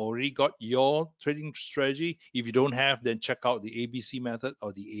have already got your trading strategy. If you don't have, then check out the ABC method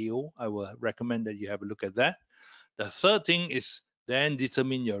or the AO. I will recommend that you have a look at that. The third thing is then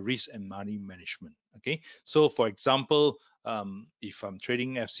determine your risk and money management. Okay, so for example, if I'm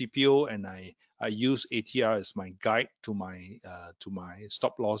trading FCPO and I use ATR as my guide to my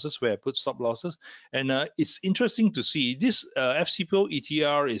stop losses, where I put stop losses, and it's interesting to see this FCPO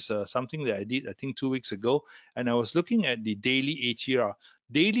ATR is something that I did I think 2 weeks ago, and I was looking at the daily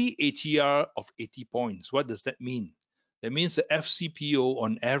ATR of 80 points. What does that mean? That means the FCPO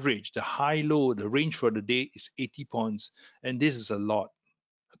on average, the high low, the range for the day is 80 points. And this is a lot.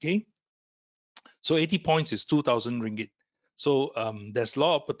 Okay. So 80 points is 2,000 ringgit. So there's a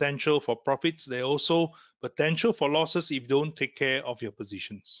lot of potential for profits. There's also potential for losses if you don't take care of your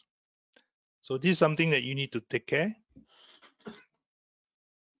positions. So this is something that you need to take care.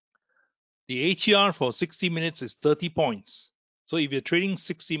 The ATR for 60 minutes is 30 points. So if you're trading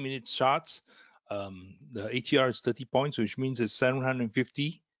 60 minutes charts, the ATR is 30 points, which means it's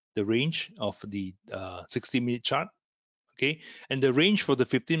 750, the range of the 60-minute chart. Okay, and the range for the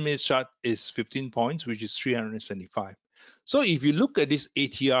 15-minute chart is 15 points, which is 375. So if you look at this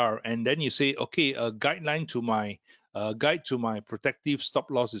ATR and then you say, okay, a guide to my protective stop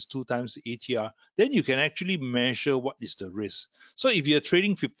loss is 2 times the ATR, then you can actually measure what is the risk. So if you're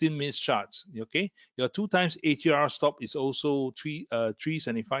trading 15 minutes charts, okay, your 2 times ATR stop is also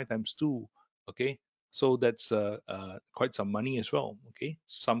 375 times 2. Okay, so that's quite some money as well. Okay,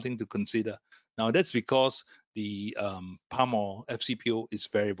 something to consider. Now that's because the palm oil FCPO is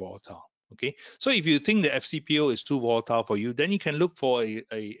very volatile. Okay, so if you think the FCPO is too volatile for you, then you can look for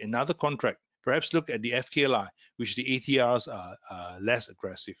another contract. Perhaps look at the FKLI, which the ATRs are less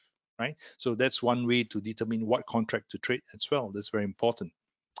aggressive, right? So that's one way to determine what contract to trade as well. That's very important.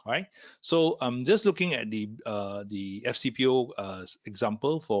 All right. So just looking at the FCPO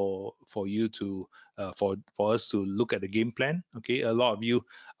example for you to for us to look at the game plan. Okay, a lot of you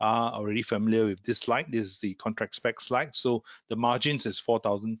are already familiar with this slide. This is the contract spec slide. So the margins is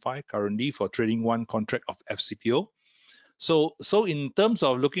 4,005 currently for trading one contract of FCPO. So in terms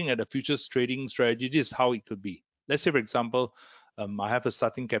of looking at the futures trading strategy, this is how it could be. Let's say, for example, I have a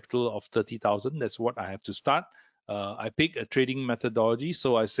starting capital of 30,000. That's what I have to start. I pick a trading methodology.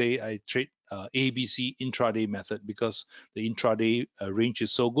 So I say I trade ABC intraday method because the intraday range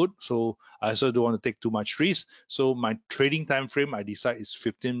is so good. So I also don't want to take too much risk. So my trading time frame I decide is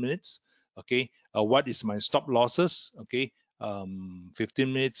 15 minutes. Okay. What is my stop losses? Okay.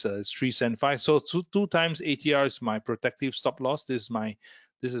 15 minutes is 375. So two times ATR is my protective stop loss. This is my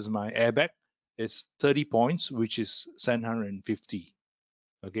airbag. It's 30 points, which is 750.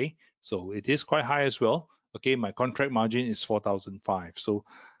 Okay, so it is quite high as well. Okay, my contract margin is 4,005. So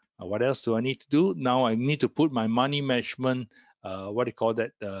what else do I need to do? Now I need to put my money management, what do you call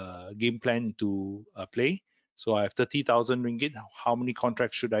that, game plan to play. So I have 30,000 ringgit. How many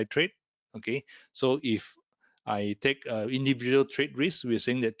contracts should I trade? Okay, so if I take individual trade risk, we're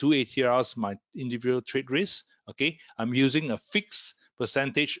saying that 2 ATRs my individual trade risk. Okay, I'm using a fixed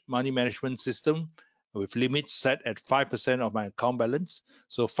percentage money management system with limits set at 5% of my account balance.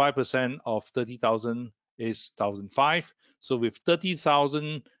 So 5% of 30,000 is 1,005. So with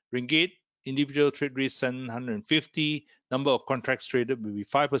 30,000 ringgit, individual trade risk 750, number of contracts traded will be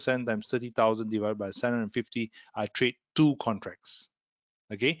 5% times 30,000 divided by 750. I trade 2 contracts.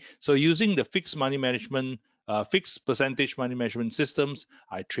 Okay, so using the fixed money management, fixed percentage money management systems,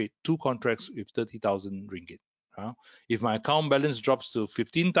 I trade 2 contracts with 30,000 ringgit. If my account balance drops to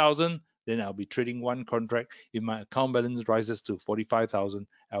 15,000, then I'll be trading 1 contract. If my account balance rises to 45,000,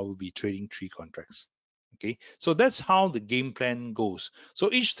 I will be trading 3 contracts. Okay, so that's how the game plan goes.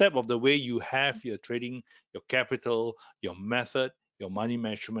 So each step of the way, you have your trading, your capital, your method, your money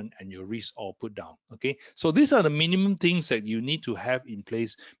management, and your risk all put down. Okay, so these are the minimum things that you need to have in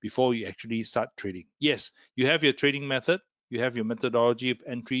place before you actually start trading. Yes, you have your trading method, you have your methodology of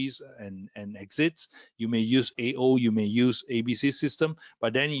entries and exits. You may use AO, you may use ABC system,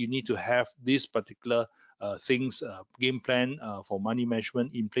 but then you need to have this particular things, game plan for money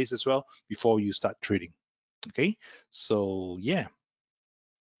management in place as well before you start trading. Okay, so yeah.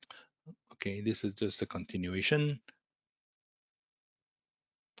 Okay, this is just a continuation.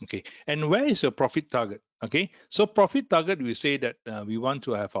 Okay, and where is your profit target? Okay, so profit target, we say that we want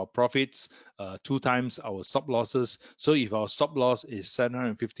to have our profits 2 times our stop losses. So if our stop loss is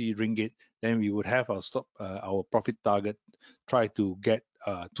 750 ringgit, then we would have our profit target try to get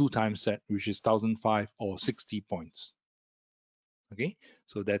 2 times that, which is 1,005 or 60 points. Okay,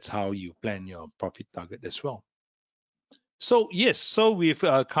 so that's how you plan your profit target as well. So yes, so we've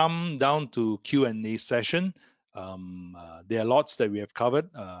come down to Q&A session. There are lots that we have covered.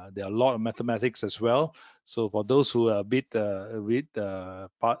 There are a lot of mathematics as well. So for those who are a bit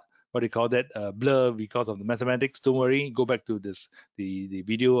what do you call that, blur because of the mathematics, don't worry. Go back to the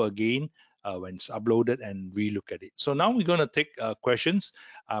video again when it's uploaded and relook at it. So now we're going to take questions.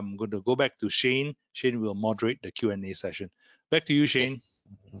 I'm going to go back to Shane. Shane will moderate the Q&A session. Back to you, Shane. Yes.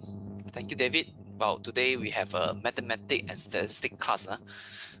 Thank you, David. Well, today we have a mathematics and statistics class.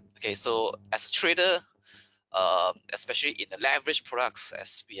 Okay, so as a trader, especially in the leverage products,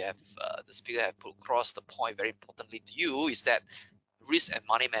 as we have the speaker have put across the point very importantly to you, is that risk and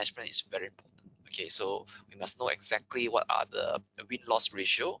money management is very important. Okay, so we must know exactly what are the win-loss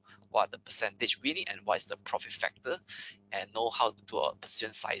ratio, what are the percentage winning, and what is the profit factor, and know how to do a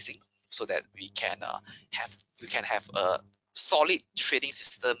position sizing so that we can have a solid trading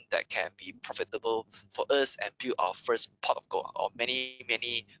system that can be profitable for us and build our first pot of gold or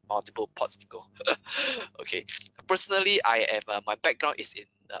many multiple pots of gold. Okay, personally, I am my background is in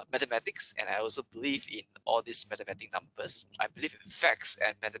mathematics, and I also believe in all these mathematical numbers. I believe in facts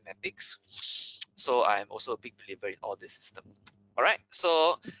and mathematics, so I'm also a big believer in all this system. All right,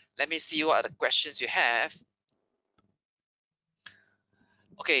 so let me see what are the questions you have.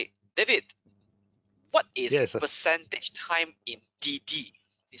 Okay, David, what is Yes. percentage time in DD?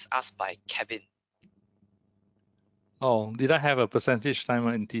 This is asked by Kevin. Oh, did I have a percentage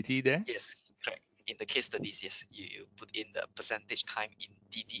timer in TT there? Yes, correct. In the case studies, yes, you put in the percentage time in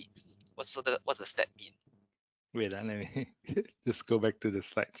DD. What does that mean? Wait, let me just go back to the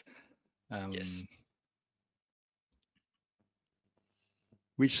slides. Yes.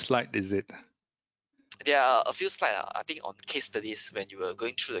 Which slide is it? There are a few slides, I think, on case studies when you were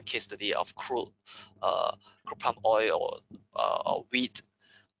going through the case study of crude palm oil or wheat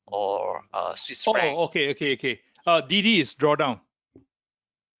or Swiss franc. Oh, okay. DD is drawdown. That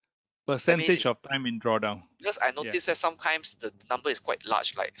means Percentage it's, of time in drawdown. because I Yeah. noticed that sometimes the number is quite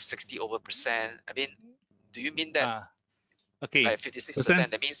large, like 60%. I mean, do you mean that Okay. like 56%?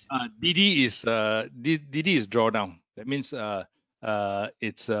 Percent. That means DD is drawdown. That means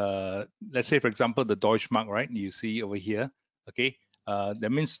it's let's say for example the Deutsche Mark, right? You see over here. Okay.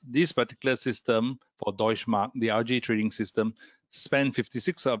 That means this particular system for Deutsche Mark, the RJ trading system, spent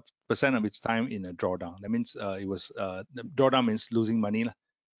 56% of its time in a drawdown. That means it was the drawdown means losing money.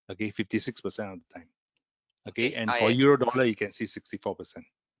 Okay, 56% of the time. Okay, okay. and for I euro dollar, you can see 64%.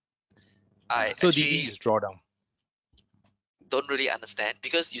 I So DD actually is drawdown. don't really understand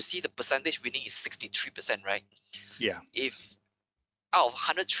because you see the percentage winning is 63%, right? Yeah. If out of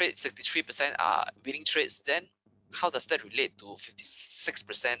 100 trades, 63% are winning trades, then how does that relate to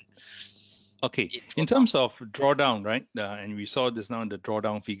 56% Okay. in In drawdown? terms of drawdown, right? And we saw this now in the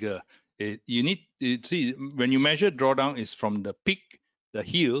drawdown figure. You need to see when you measure drawdown is from the peak,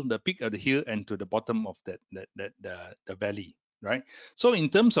 the peak of the hill, and to the bottom of the valley, right? So in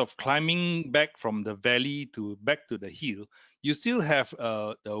terms of climbing back from the valley to back to the hill, you still have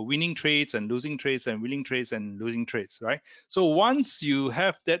the winning trades and losing trades and winning trades and losing trades, right? So once you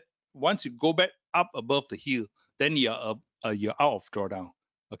have that, once you go back up above the hill, then you're out of drawdown.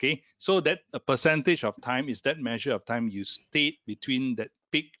 Okay, so that a percentage of time is that measure of time you stayed between that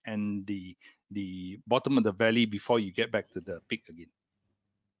peak and the bottom of the valley before you get back to the peak again.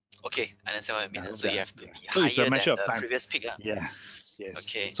 Okay, I understand what I I mean. hope So you that, have to yeah. be So it's a higher than measure of the time. previous peak. Yeah. Yes.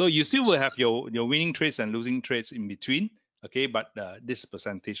 Okay. So you still So will have your winning trades and losing trades in between. Okay, but this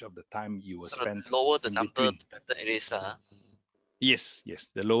percentage of the time you will so the spend lower the in number, between. the better it is. Yes, yes.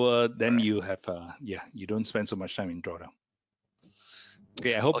 The lower, All then right. you have yeah, you don't spend so much time in drawdown.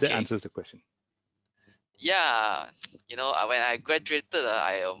 Okay, I hope that Okay. answers the question. Yeah, when I graduated,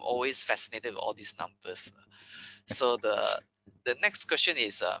 I am always fascinated with all these numbers. So the next question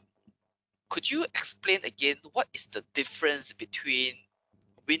is, could you explain again what is the difference between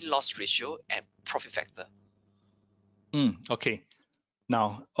win-loss ratio and profit factor? Okay.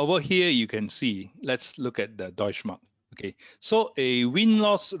 Now, over here, you can see, let's look at the Deutsche Mark. Okay, so a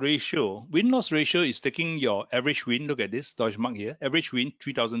win-loss ratio is taking your average win. Look at this Deutsche Mark here, average win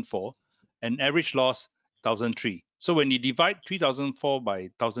 3004 and average loss 1003. So when you divide 3004 by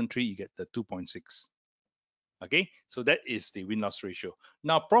 1003, you get the 2.6. Okay, so that is the win-loss ratio.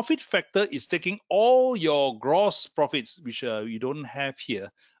 Now, profit factor is taking all your gross profits, which you don't have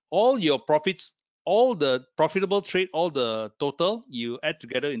here, all your profits, all the profitable trade, all the total, you add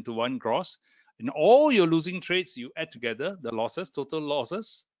together into one gross, and all your losing trades, you add together the losses, total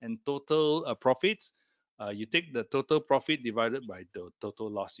losses, and total profits. You take the total profit divided by the total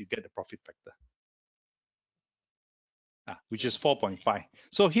loss, you get the profit factor. which is 4.5.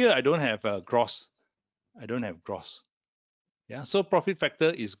 So here I don't have gross. I don't have gross. Yeah. So profit factor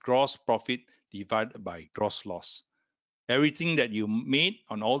is gross profit divided by gross loss. Everything that you made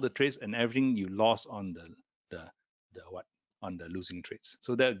on all the trades and everything you lost on the on the losing trades.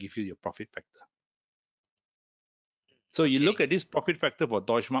 So that'll give you your profit factor. So you look at this profit factor for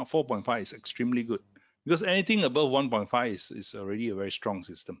Deutsche Mark, 4.5 is extremely good, because anything above 1.5 is already a very strong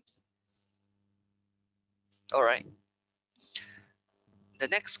system. All right. The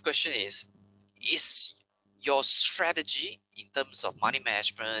next question is your strategy in terms of money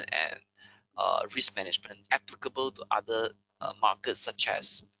management and risk management applicable to other markets such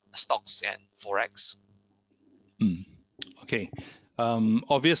as stocks and forex? Okay.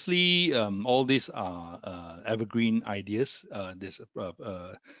 Obviously, all these are evergreen ideas. This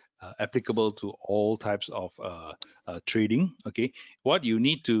applicable to all types of trading. Okay. What you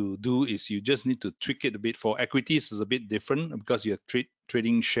need to do is you just need to tweak it a bit. For equities, is a bit different because you're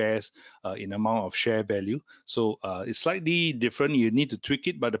trading shares in amount of share value. So it's slightly different. You need to tweak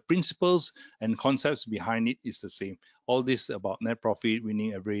it, but the principles and concepts behind it is the same. All this about net profit,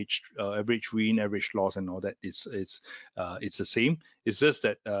 winning average, average win, average loss, and all that. It's the same. It's just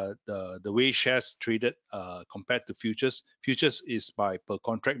that the way shares traded compared to futures. Futures is by per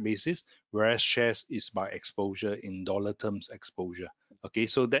contract basis, whereas shares is by exposure, in dollar terms exposure. Okay,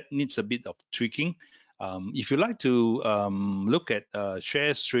 so that needs a bit of tweaking. If you like to look at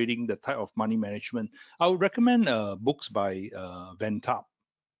shares trading, the type of money management, I would recommend books by Van Tarp.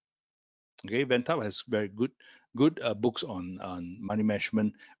 Okay, Van Tarp has very good books on money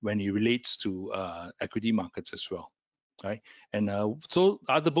management when it relates to equity markets as well. Right, and so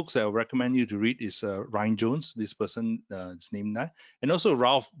other books that I recommend you to read is Ryan Jones. This person is named that, and also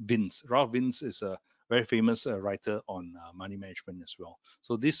Ralph Vince. Ralph Vince is a very famous writer on money management as well.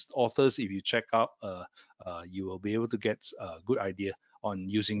 So these authors, if you check out, you will be able to get a good idea on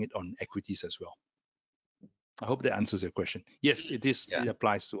using it on equities as well. I hope that answers your question. Yes, it is. Yeah. It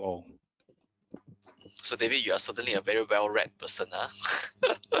applies to all. So David, you are certainly a very well-read person,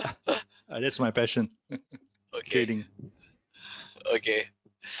 huh? That's my passion. Okay. Trading. Okay.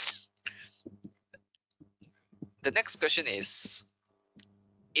 The next question is,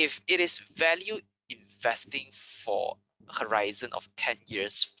 if it is value investing for a horizon of 10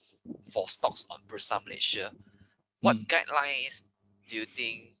 years for stocks on Bursa Malaysia, what guidelines do you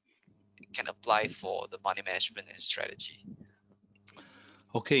think can apply for the money management and strategy?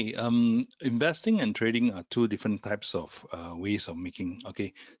 Okay, investing and trading are two different types of ways of making.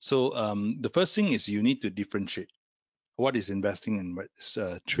 Okay, so the first thing is you need to differentiate what is investing and what is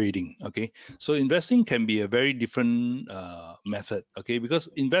trading. Okay, so investing can be a very different method. Okay, because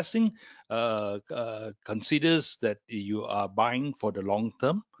investing considers that you are buying for the long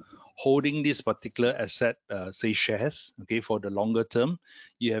term, holding this particular asset, say shares, okay, for the longer term.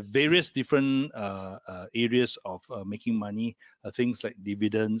 You have various different areas of making money, things like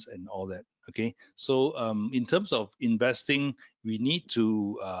dividends and all that. Okay, so in terms of investing, we need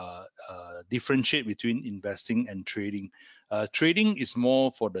to differentiate between investing and trading. Trading is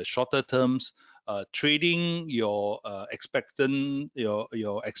more for the shorter terms. Trading your expected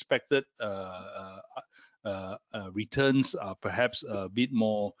returns are perhaps a bit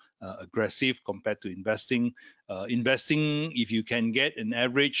more aggressive compared to investing. Investing, if you can get an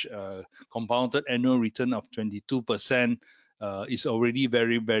average compounded annual return of 22%, is already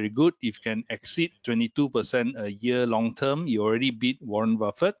very, very good. If you can exceed 22% a year long term, you already beat Warren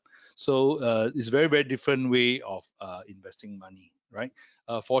Buffett. So it's very, very different way of investing money, right?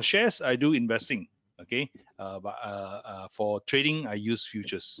 For shares, I do investing, okay? But for trading, I use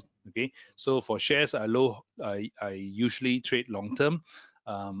futures, okay? So for shares, I usually trade long term.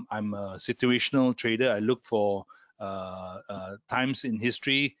 I'm a situational trader. I look for times in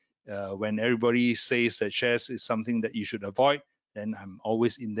history when everybody says that shares is something that you should avoid, then I'm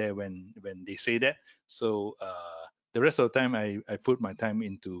always in there when they say that. So the rest of the time, I put my time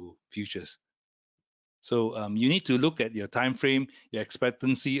into futures. So you need to look at your time frame, your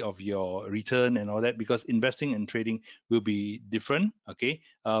expectancy of your return and all that, because investing and trading will be different, okay?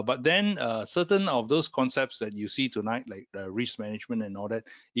 But then certain of those concepts that you see tonight, like risk management and all that,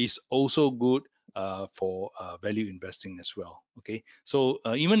 is also good for value investing as well, okay? So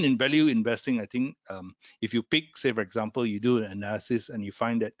even in value investing, I think if you pick, say for example, you do an analysis and you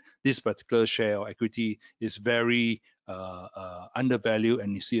find that this particular share or equity is very undervalued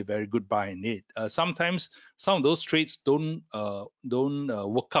and you see a very good buy in it. Sometimes some of those trades don't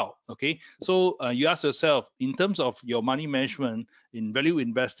work out, Okay, so you ask yourself, in terms of your money management in value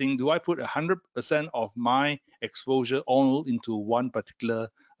investing, do I put 100% of my exposure all into one particular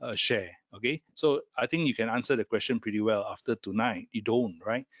share? Okay, so I think you can answer the question pretty well after tonight. You don't,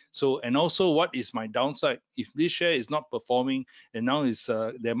 right? So, and also, what is my downside if this share is not performing? And now is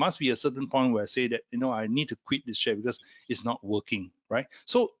there must be a certain point where I say that, you know, I need to quit this share because it's not working, right?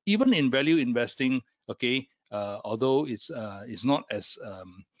 So even in value investing, okay, although it's not as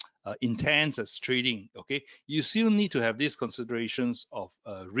intense as trading, okay, you still need to have these considerations of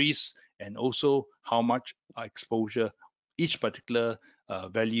risk and also how much exposure each particular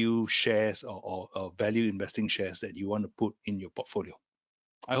value shares or value investing shares that you want to put in your portfolio.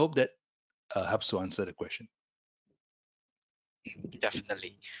 I hope that helps to answer the question.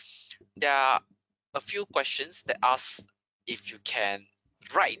 Definitely. There are a few questions that ask if you can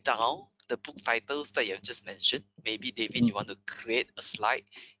write down the book titles that you have just mentioned. Maybe David, you want to create a slide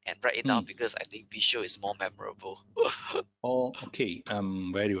and write it down because I think visual is more memorable. Oh, okay.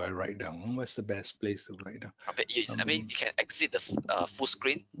 Where do I write down? What's the best place to write down? I mean, you can exit the full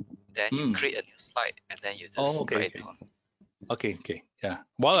screen, then you create a new slide, and then you just okay, write it down. Okay. Yeah.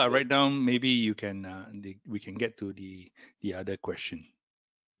 While I write down, maybe you can we can get to the other question.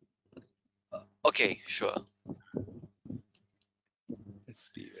 Okay, sure. Let's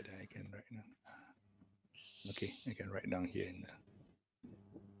see whether I can write down. Okay, I can write down here in the.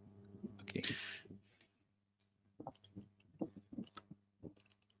 Okay.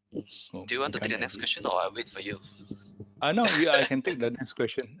 Oh, Do you want to take the next question, or I wait for you? No, yeah, I can take the next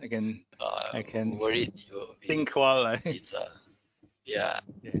question. I can Worried you will be think while I. this,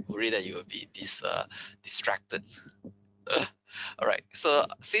 worried that you will be distracted. All right. So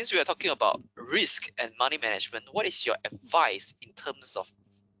since we are talking about risk and money management, what is your advice in terms of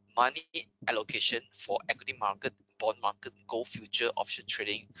money allocation for equity market, bond market, gold future option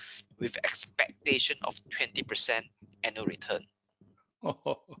trading with expectation of 20% annual return?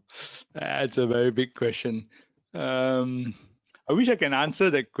 Oh, that's a very big question. I wish I can answer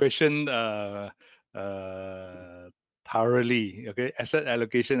that question thoroughly. Okay, asset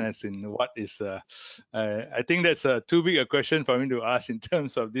allocation as in what is. I think that's too big a question for me to ask in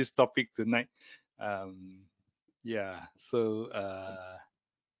terms of this topic tonight. Yeah, so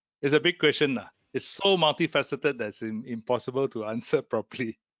it's a big question. It's so multifaceted that's impossible to answer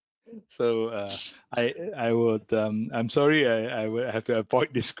properly. So I would I'm sorry I would have to avoid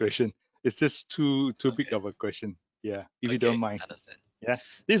this question. It's just too big of a question. Yeah, if you don't Okay, mind. understand. Yeah,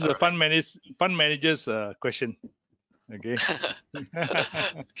 this is All a right. fund manager's question. Okay.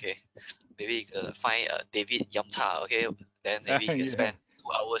 Okay, maybe find David Yamcha. Okay, then maybe you can Yeah. spend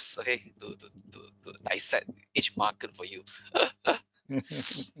 2 hours. Okay, to dissect each market for you.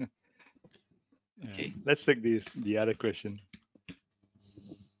 Okay. Let's take the other question.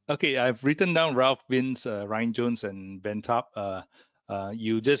 Okay, I've written down Ralph Vince, Ryan Jones, and Ben Tapp.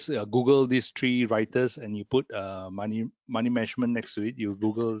 You just Google these three writers and you put money management next to it. You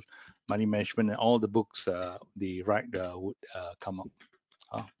Google money management and all the books they write would come up.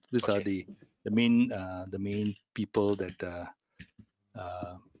 These are Okay. the main people that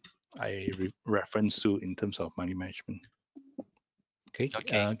I reference to in terms of money management. Okay,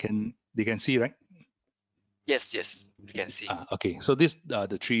 Okay. they can see, right? Yes, you can see. Okay, so these are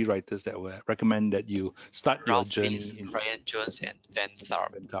the three writers that will recommend that you start your Ralph journey Fiennes, in Ryan Jones, and Van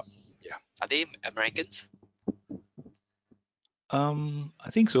Tharp. Top. Yeah. Are they Americans? I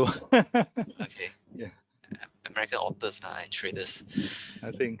think so. Okay. Yeah, American authors and traders.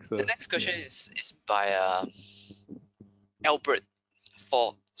 I think The so. next question Yeah. is by Albert.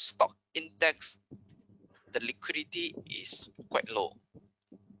 For stock index, the liquidity is quite low.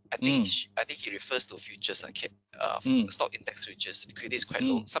 I think he refers to futures. Stock index futures liquidity is quite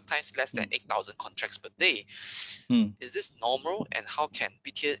low. Sometimes less than 8,000 contracts per day. Is this normal, and how can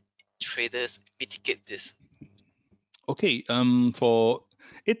BTA traders mitigate this? Okay. For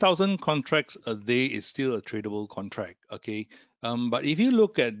 8,000 contracts a day is still a tradable contract. Okay. But if you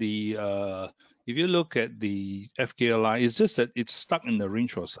look at the FKLI, it's just that it's stuck in the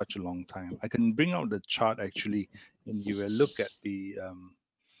range for such a long time. I can bring out the chart actually, and you will look at the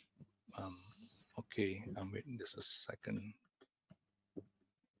okay. I'm waiting just a second.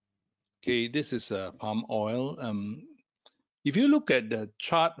 Okay, this is palm oil. If you look at the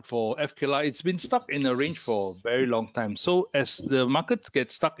chart for FKLI, it's been stuck in a range for a very long time. So as the markets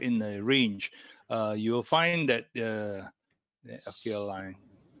get stuck in a range, you will find that the FKLI,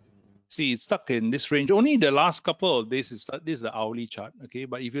 see, it's stuck in this range. Only the last couple of days this is the hourly chart. Okay,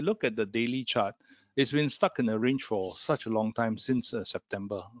 but if you look at the daily chart, it's been stuck in a range for such a long time, since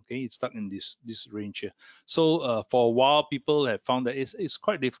September. Okay, it's stuck in this range here. So for a while, people have found that it's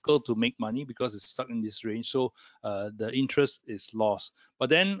quite difficult to make money because it's stuck in this range. So the interest is lost. But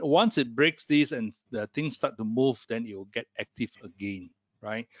then once it breaks this and the things start to move, then it will get active again,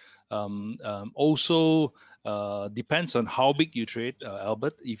 right? Also depends on how big you trade,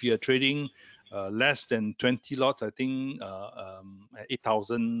 Albert. If you are trading less than 20 lots, I think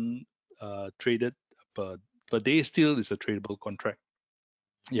 8,000 traded per day still is a tradable contract.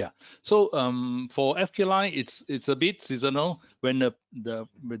 Yeah. So for FKLI, it's a bit seasonal. When the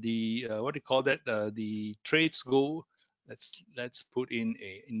what do you call that? The trades go. Let's put in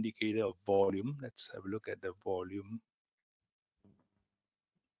a indicator of volume. Let's have a look at the volume.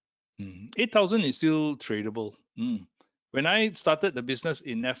 8,000 is still tradable. When I started the business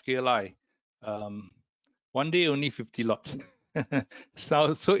in FKLI, one day only 50 lots.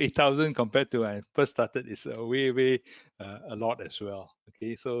 So 8,000 compared to when I first started is way a lot as well.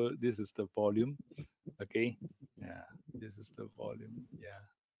 Okay, so this is the volume. Okay, yeah, this is the volume. Yeah,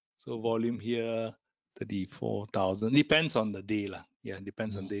 so volume here 34,000. Depends on the day lah. Yeah,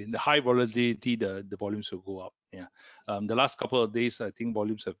 depends on the high volatility. The volumes will go up. Yeah, the last couple of days I think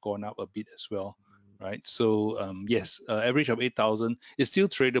volumes have gone up a bit as well. Right, so yes, average of 8,000 is still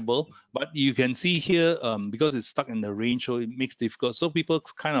tradable, but you can see here because it's stuck in the range, so it makes it difficult. So people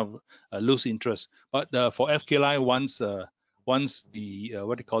kind of lose interest. But for FKLI, once the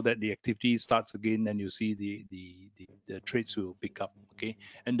what do you call that, the activity starts again, then you see the trades will pick up. Okay,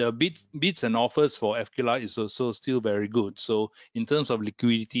 and the bids and offers for FKLI is also still very good. So in terms of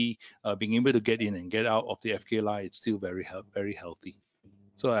liquidity, being able to get in and get out of the FKLI, it's still very healthy.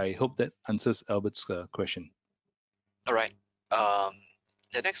 So I hope that answers Albert's question. All right.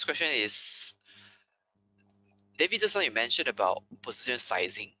 The next question is, David, just now you mentioned about position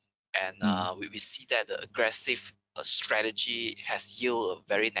sizing, and we see that the aggressive strategy has yielded a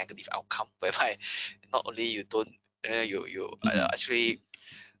very negative outcome, whereby not only you don't you actually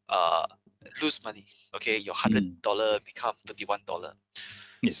lose money. Okay, your $100 become $31.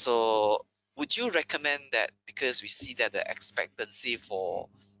 Yes. So would you recommend that, because we see that the expectancy for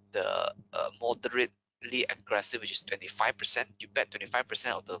the moderately aggressive, which is 25%, you bet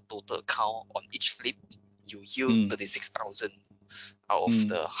 25% of the total account on each flip, you yield 36,000 out of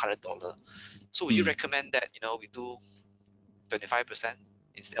the $100. So would you recommend that we do 25%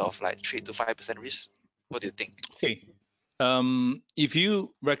 instead of like 3 to 5% risk? What do you think? Okay. If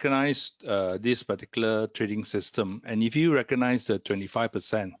you recognize this particular trading system, and if you recognize the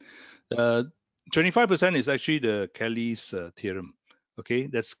 25%, 25% is actually the Kelly's theorem. Okay,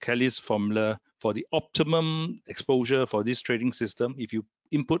 that's Kelly's formula for the optimum exposure for this trading system. If you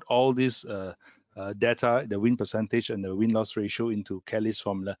input all this data, the win percentage and the win-loss ratio into Kelly's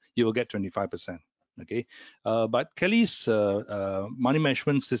formula, you will get 25%. Okay, but Kelly's money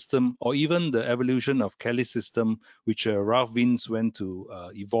management system, or even the evolution of Kelly's system, which Ralph Vince went to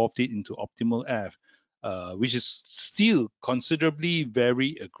evolve it into Optimal F, which is still considerably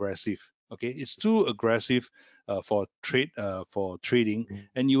very aggressive. Okay, it's too aggressive for trading,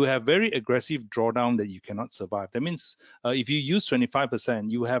 and you have very aggressive drawdown that you cannot survive. That means if you use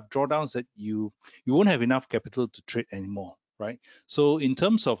 25%, you have drawdowns that you won't have enough capital to trade anymore, right? So in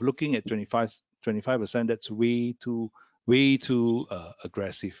terms of looking at 25%, that's way too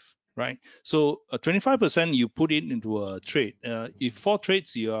aggressive, right? So 25% you put it into a trade. If 4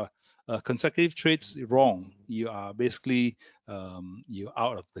 trades you are consecutive trades wrong, you are basically you're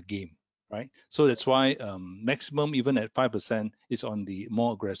out of the game, right? So that's why maximum even at 5% is on the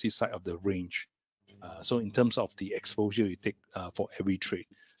more aggressive side of the range. So in terms of the exposure you take for every trade,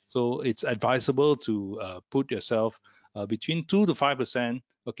 so it's advisable to put yourself between 2 to 5%.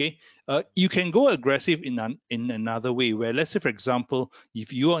 Okay, you can go aggressive in another way, where let's say, for example,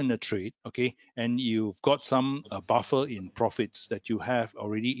 if you are in a trade, okay, and you've got some buffer in profits that you have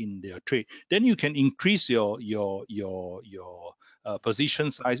already in the trade, then you can increase your position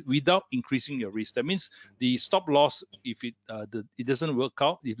size without increasing your risk. That means the stop loss, if it doesn't work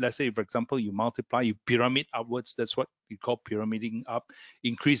out, if let's say, for example, you multiply, you pyramid upwards, that's what you call pyramiding up,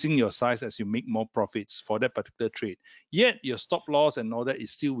 increasing your size as you make more profits for that particular trade, yet your stop loss and all that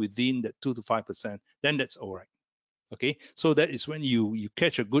is still within that 2 to 5%, then that's all right. Okay, so that is when you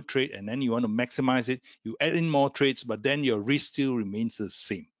catch a good trade and then you want to maximize it, you add in more trades, but then your risk still remains the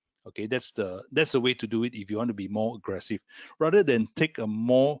same. Okay, that's the way to do it if you want to be more aggressive, rather than take a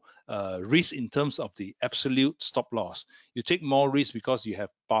more risk in terms of the absolute stop loss. You take more risk because you have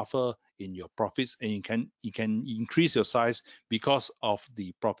buffer in your profits, and you can increase your size because of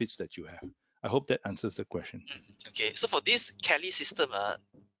the profits that you have. I hope that answers the question. Okay, so for this Kelly system,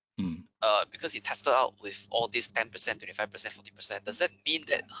 because it tested out with all these 10%, 25%, 40%, does that mean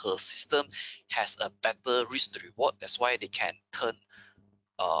that her system has a better risk to reward? That's why they can turn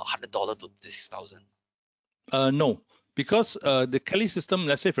 $100 to 6,000. No, because the Kelly system,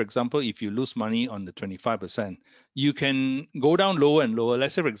 let's say, for example, if you lose money on the 25%, you can go down lower and lower.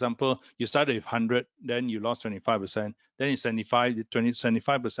 Let's say, for example, you started with 100, then you lost 25%, then it's 75,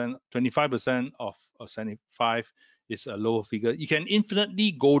 75%, 25% of 75 is a lower figure. You can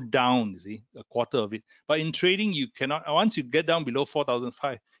infinitely go down, you see, a quarter of it. But in trading, you cannot, once you get down below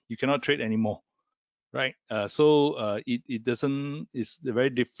 4,005, you cannot trade anymore. Right, it doesn't. It's very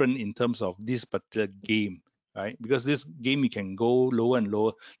different in terms of this particular game, right? Because this game you can go lower and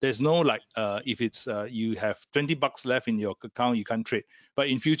lower. There's no like if it's you have $20 left in your account, you can't trade. But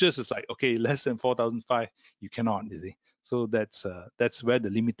in futures, it's like okay, less than 4,005, you cannot. You see, so that's where the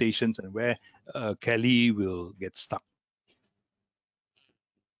limitations and where Kelly will get stuck.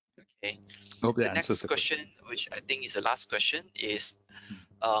 Okay. Hope that The answers next the question, which I think is the last question, is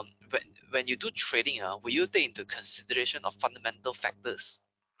when you do trading, will you take into consideration of fundamental factors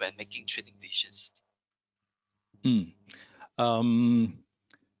when making trading decisions?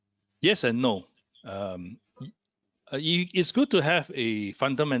 Yes and no. It's good to have a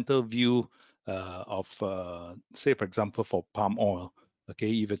fundamental view of, say, for example, for palm oil. Okay,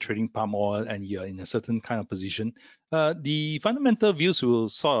 if you're trading palm oil and you're in a certain kind of position, the fundamental views will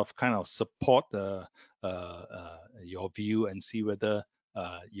sort of kind of support your view and see whether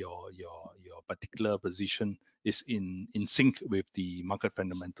your particular position is in sync with the market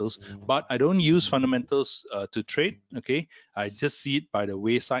fundamentals. But I don't use fundamentals to trade. Okay, I just see it by the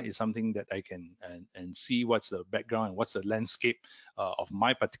wayside is something that I can and see what's the background and what's the landscape of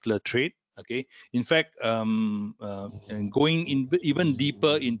my particular trade. Okay, in fact, and going in even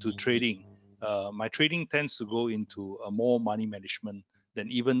deeper into trading, my trading tends to go into more money management than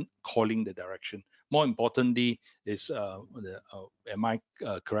even calling the direction. More importantly is am I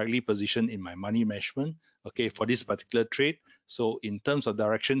correctly positioned in my money management, okay, for this particular trade. So in terms of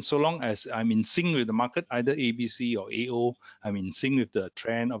direction, so long as I'm in sync with the market, either ABC or AO, I'm in sync with the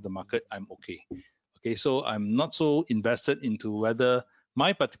trend of the market, I'm okay. Okay, so I'm not so invested into whether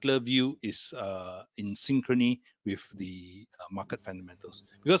my particular view is in synchrony with the market fundamentals,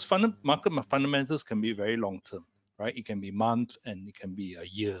 because market fundamentals can be very long term, right? It can be month and it can be a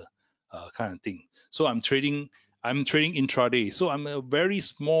year kind of thing. So I'm trading intraday, so I'm a very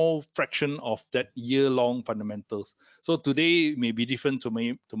small fraction of that year-long fundamentals. So today may be different,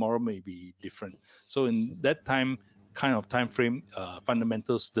 tomorrow may be different. So in that time frame,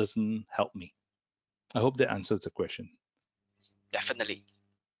 fundamentals doesn't help me. I hope that answers the question. Definitely.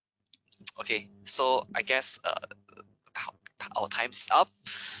 Okay, so I guess our time's up.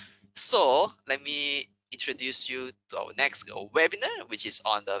 So let me introduce you to our next webinar, which is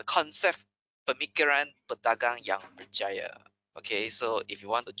on the concept pemikiran pedagang yang berjaya. Okay, so if you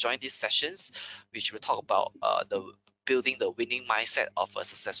want to join these sessions, which will talk about the building the winning mindset of a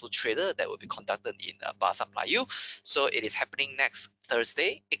successful trader, that will be conducted in Bahasa Melayu. So it is happening next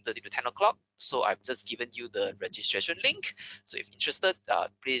Thursday, 8:30 to 10 o'clock. So I've just given you the registration link. So if interested,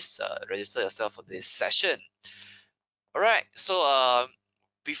 please register yourself for this session. All right, so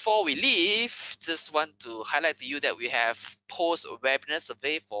before we leave, just want to highlight to you that we have post-webinar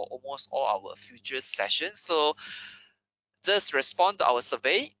survey for almost all our future sessions. So just respond to our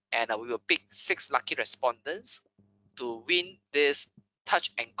survey and we will pick 6 lucky respondents to win this touch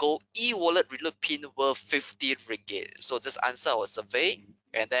and go e-wallet reload pin worth 50 ringgit. So just answer our survey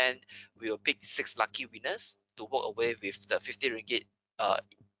and then we will pick 6 lucky winners to walk away with the 50 ringgit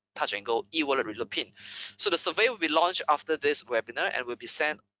touch and go e-wallet reload pin. So the survey will be launched after this webinar and will be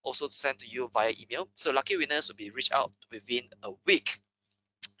sent to you via email. So lucky winners will be reached out within a week.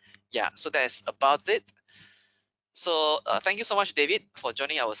 Yeah, so that's about it. So thank you so much, David, for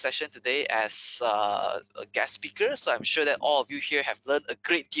joining our session today as a guest speaker. So I'm sure that all of you here have learned a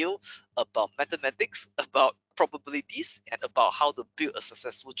great deal about mathematics, about probabilities, and about how to build a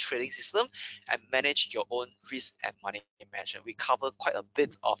successful trading system and manage your own risk and money management. We cover quite a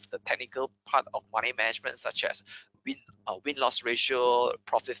bit of the technical part of money management, such as win-loss ratio,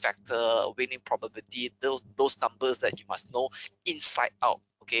 profit factor, winning probability, those numbers that you must know inside out.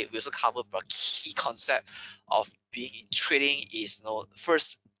 Okay, we also cover a key concept of being in trading is,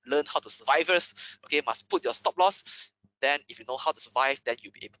 first learn how to survive first. Okay, must put your stop loss. Then if you know how to survive, then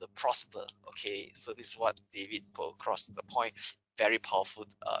you'll be able to prosper. Okay, so this is what David put across the point. Very powerful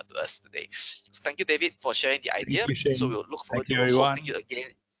to us today. So thank you, David, for sharing the idea. Thank you, Shane. So we'll look forward Thank you, to hosting everyone. you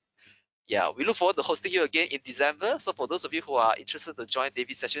again. yeah, we look forward to hosting you again in December. So for those of you who are interested to join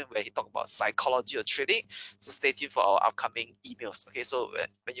David's session where he talk about psychology of trading, so stay tuned for our upcoming emails. Okay, so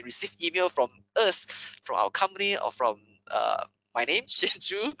when you receive email from us, from our company, or from my name,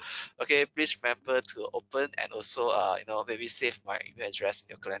 Shenju, okay, please remember to open and also maybe save my email address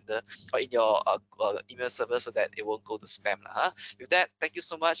in your calendar or in your email server so that it won't go to spam. Huh? With that, thank you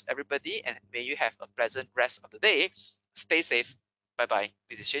so much, everybody, and may you have a pleasant rest of the day. Stay safe. Bye bye.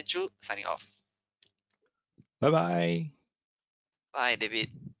 This is Shenju signing off. Bye bye. Bye,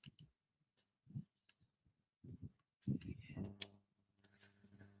 David.